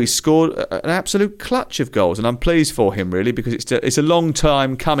 and now he's scored an absolute clutch of goals, and I'm pleased for him, really, because it's a long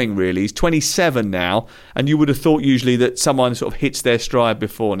time coming, really. He's 27 now, and you would have thought usually that someone sort of hits their stride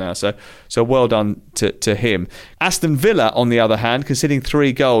before now, so well done to him. Aston Villa, on the other hand, conceding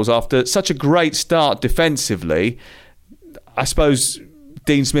 3 goals after such a great start defensively. I suppose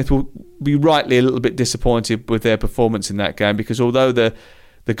Dean Smith will be rightly a little bit disappointed with their performance in that game, because although the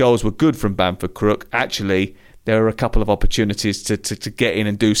goals were good from Bamford Crook, actually there were a couple of opportunities to get in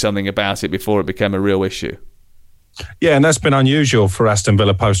and do something about it before it became a real issue. Yeah, and that's been unusual for Aston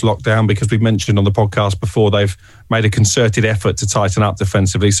Villa post-lockdown because we've mentioned on the podcast before they've made a concerted effort to tighten up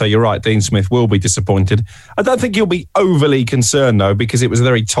defensively. So you're right, Dean Smith will be disappointed. I don't think he'll be overly concerned, though, because it was a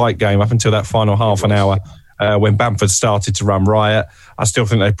very tight game up until that final half an hour when Bamford started to run riot. I still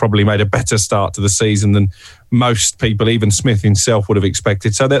think they probably made a better start to the season than most people, even Smith himself, would have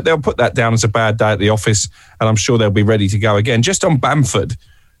expected. So they'll put that down as a bad day at the office, and I'm sure they'll be ready to go again. Just on Bamford,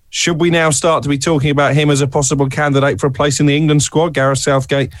 should we now start to be talking about him as a possible candidate for a place in the England squad? Gareth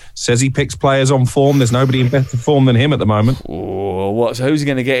Southgate says he picks players on form. There's nobody in better form than him at the moment. So who's he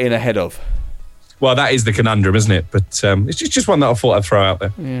going to get in ahead of? Well, that is the conundrum, isn't it? But it's just one that I thought I'd throw out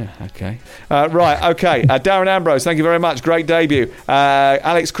there. Yeah, okay. Darren Ambrose, thank you very much. Great debut.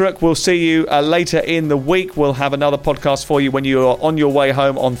 Alex Crook, we'll see you later in the week. We'll have another podcast for you when you are on your way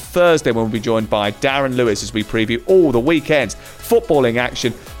home on Thursday, when we'll be joined by Darren Lewis as we preview all the weekend's footballing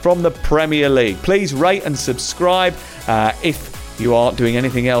action from the Premier League. Please rate and subscribe. If you aren't doing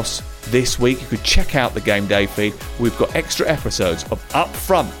anything else this week, you could check out the Game Day feed. We've got extra episodes of Up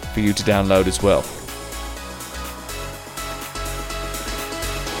Front for you to download as well.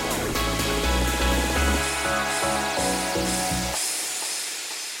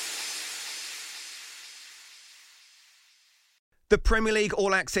 The Premier League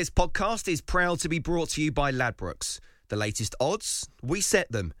All Access podcast is proud to be brought to you by Ladbrokes. The latest odds, we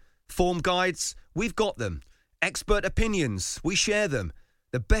set them. Form guides, we've got them. Expert opinions, we share them.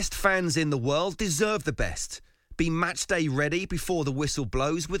 The best fans in the world deserve the best. Be match day ready before the whistle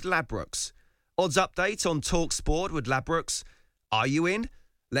blows with Ladbrokes. Odds update on Talk Sport with Ladbrokes. Are you in?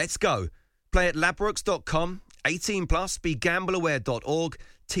 Let's go. Play at ladbrokes.com. 18+, begambleaware.org.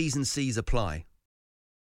 T's and C's apply.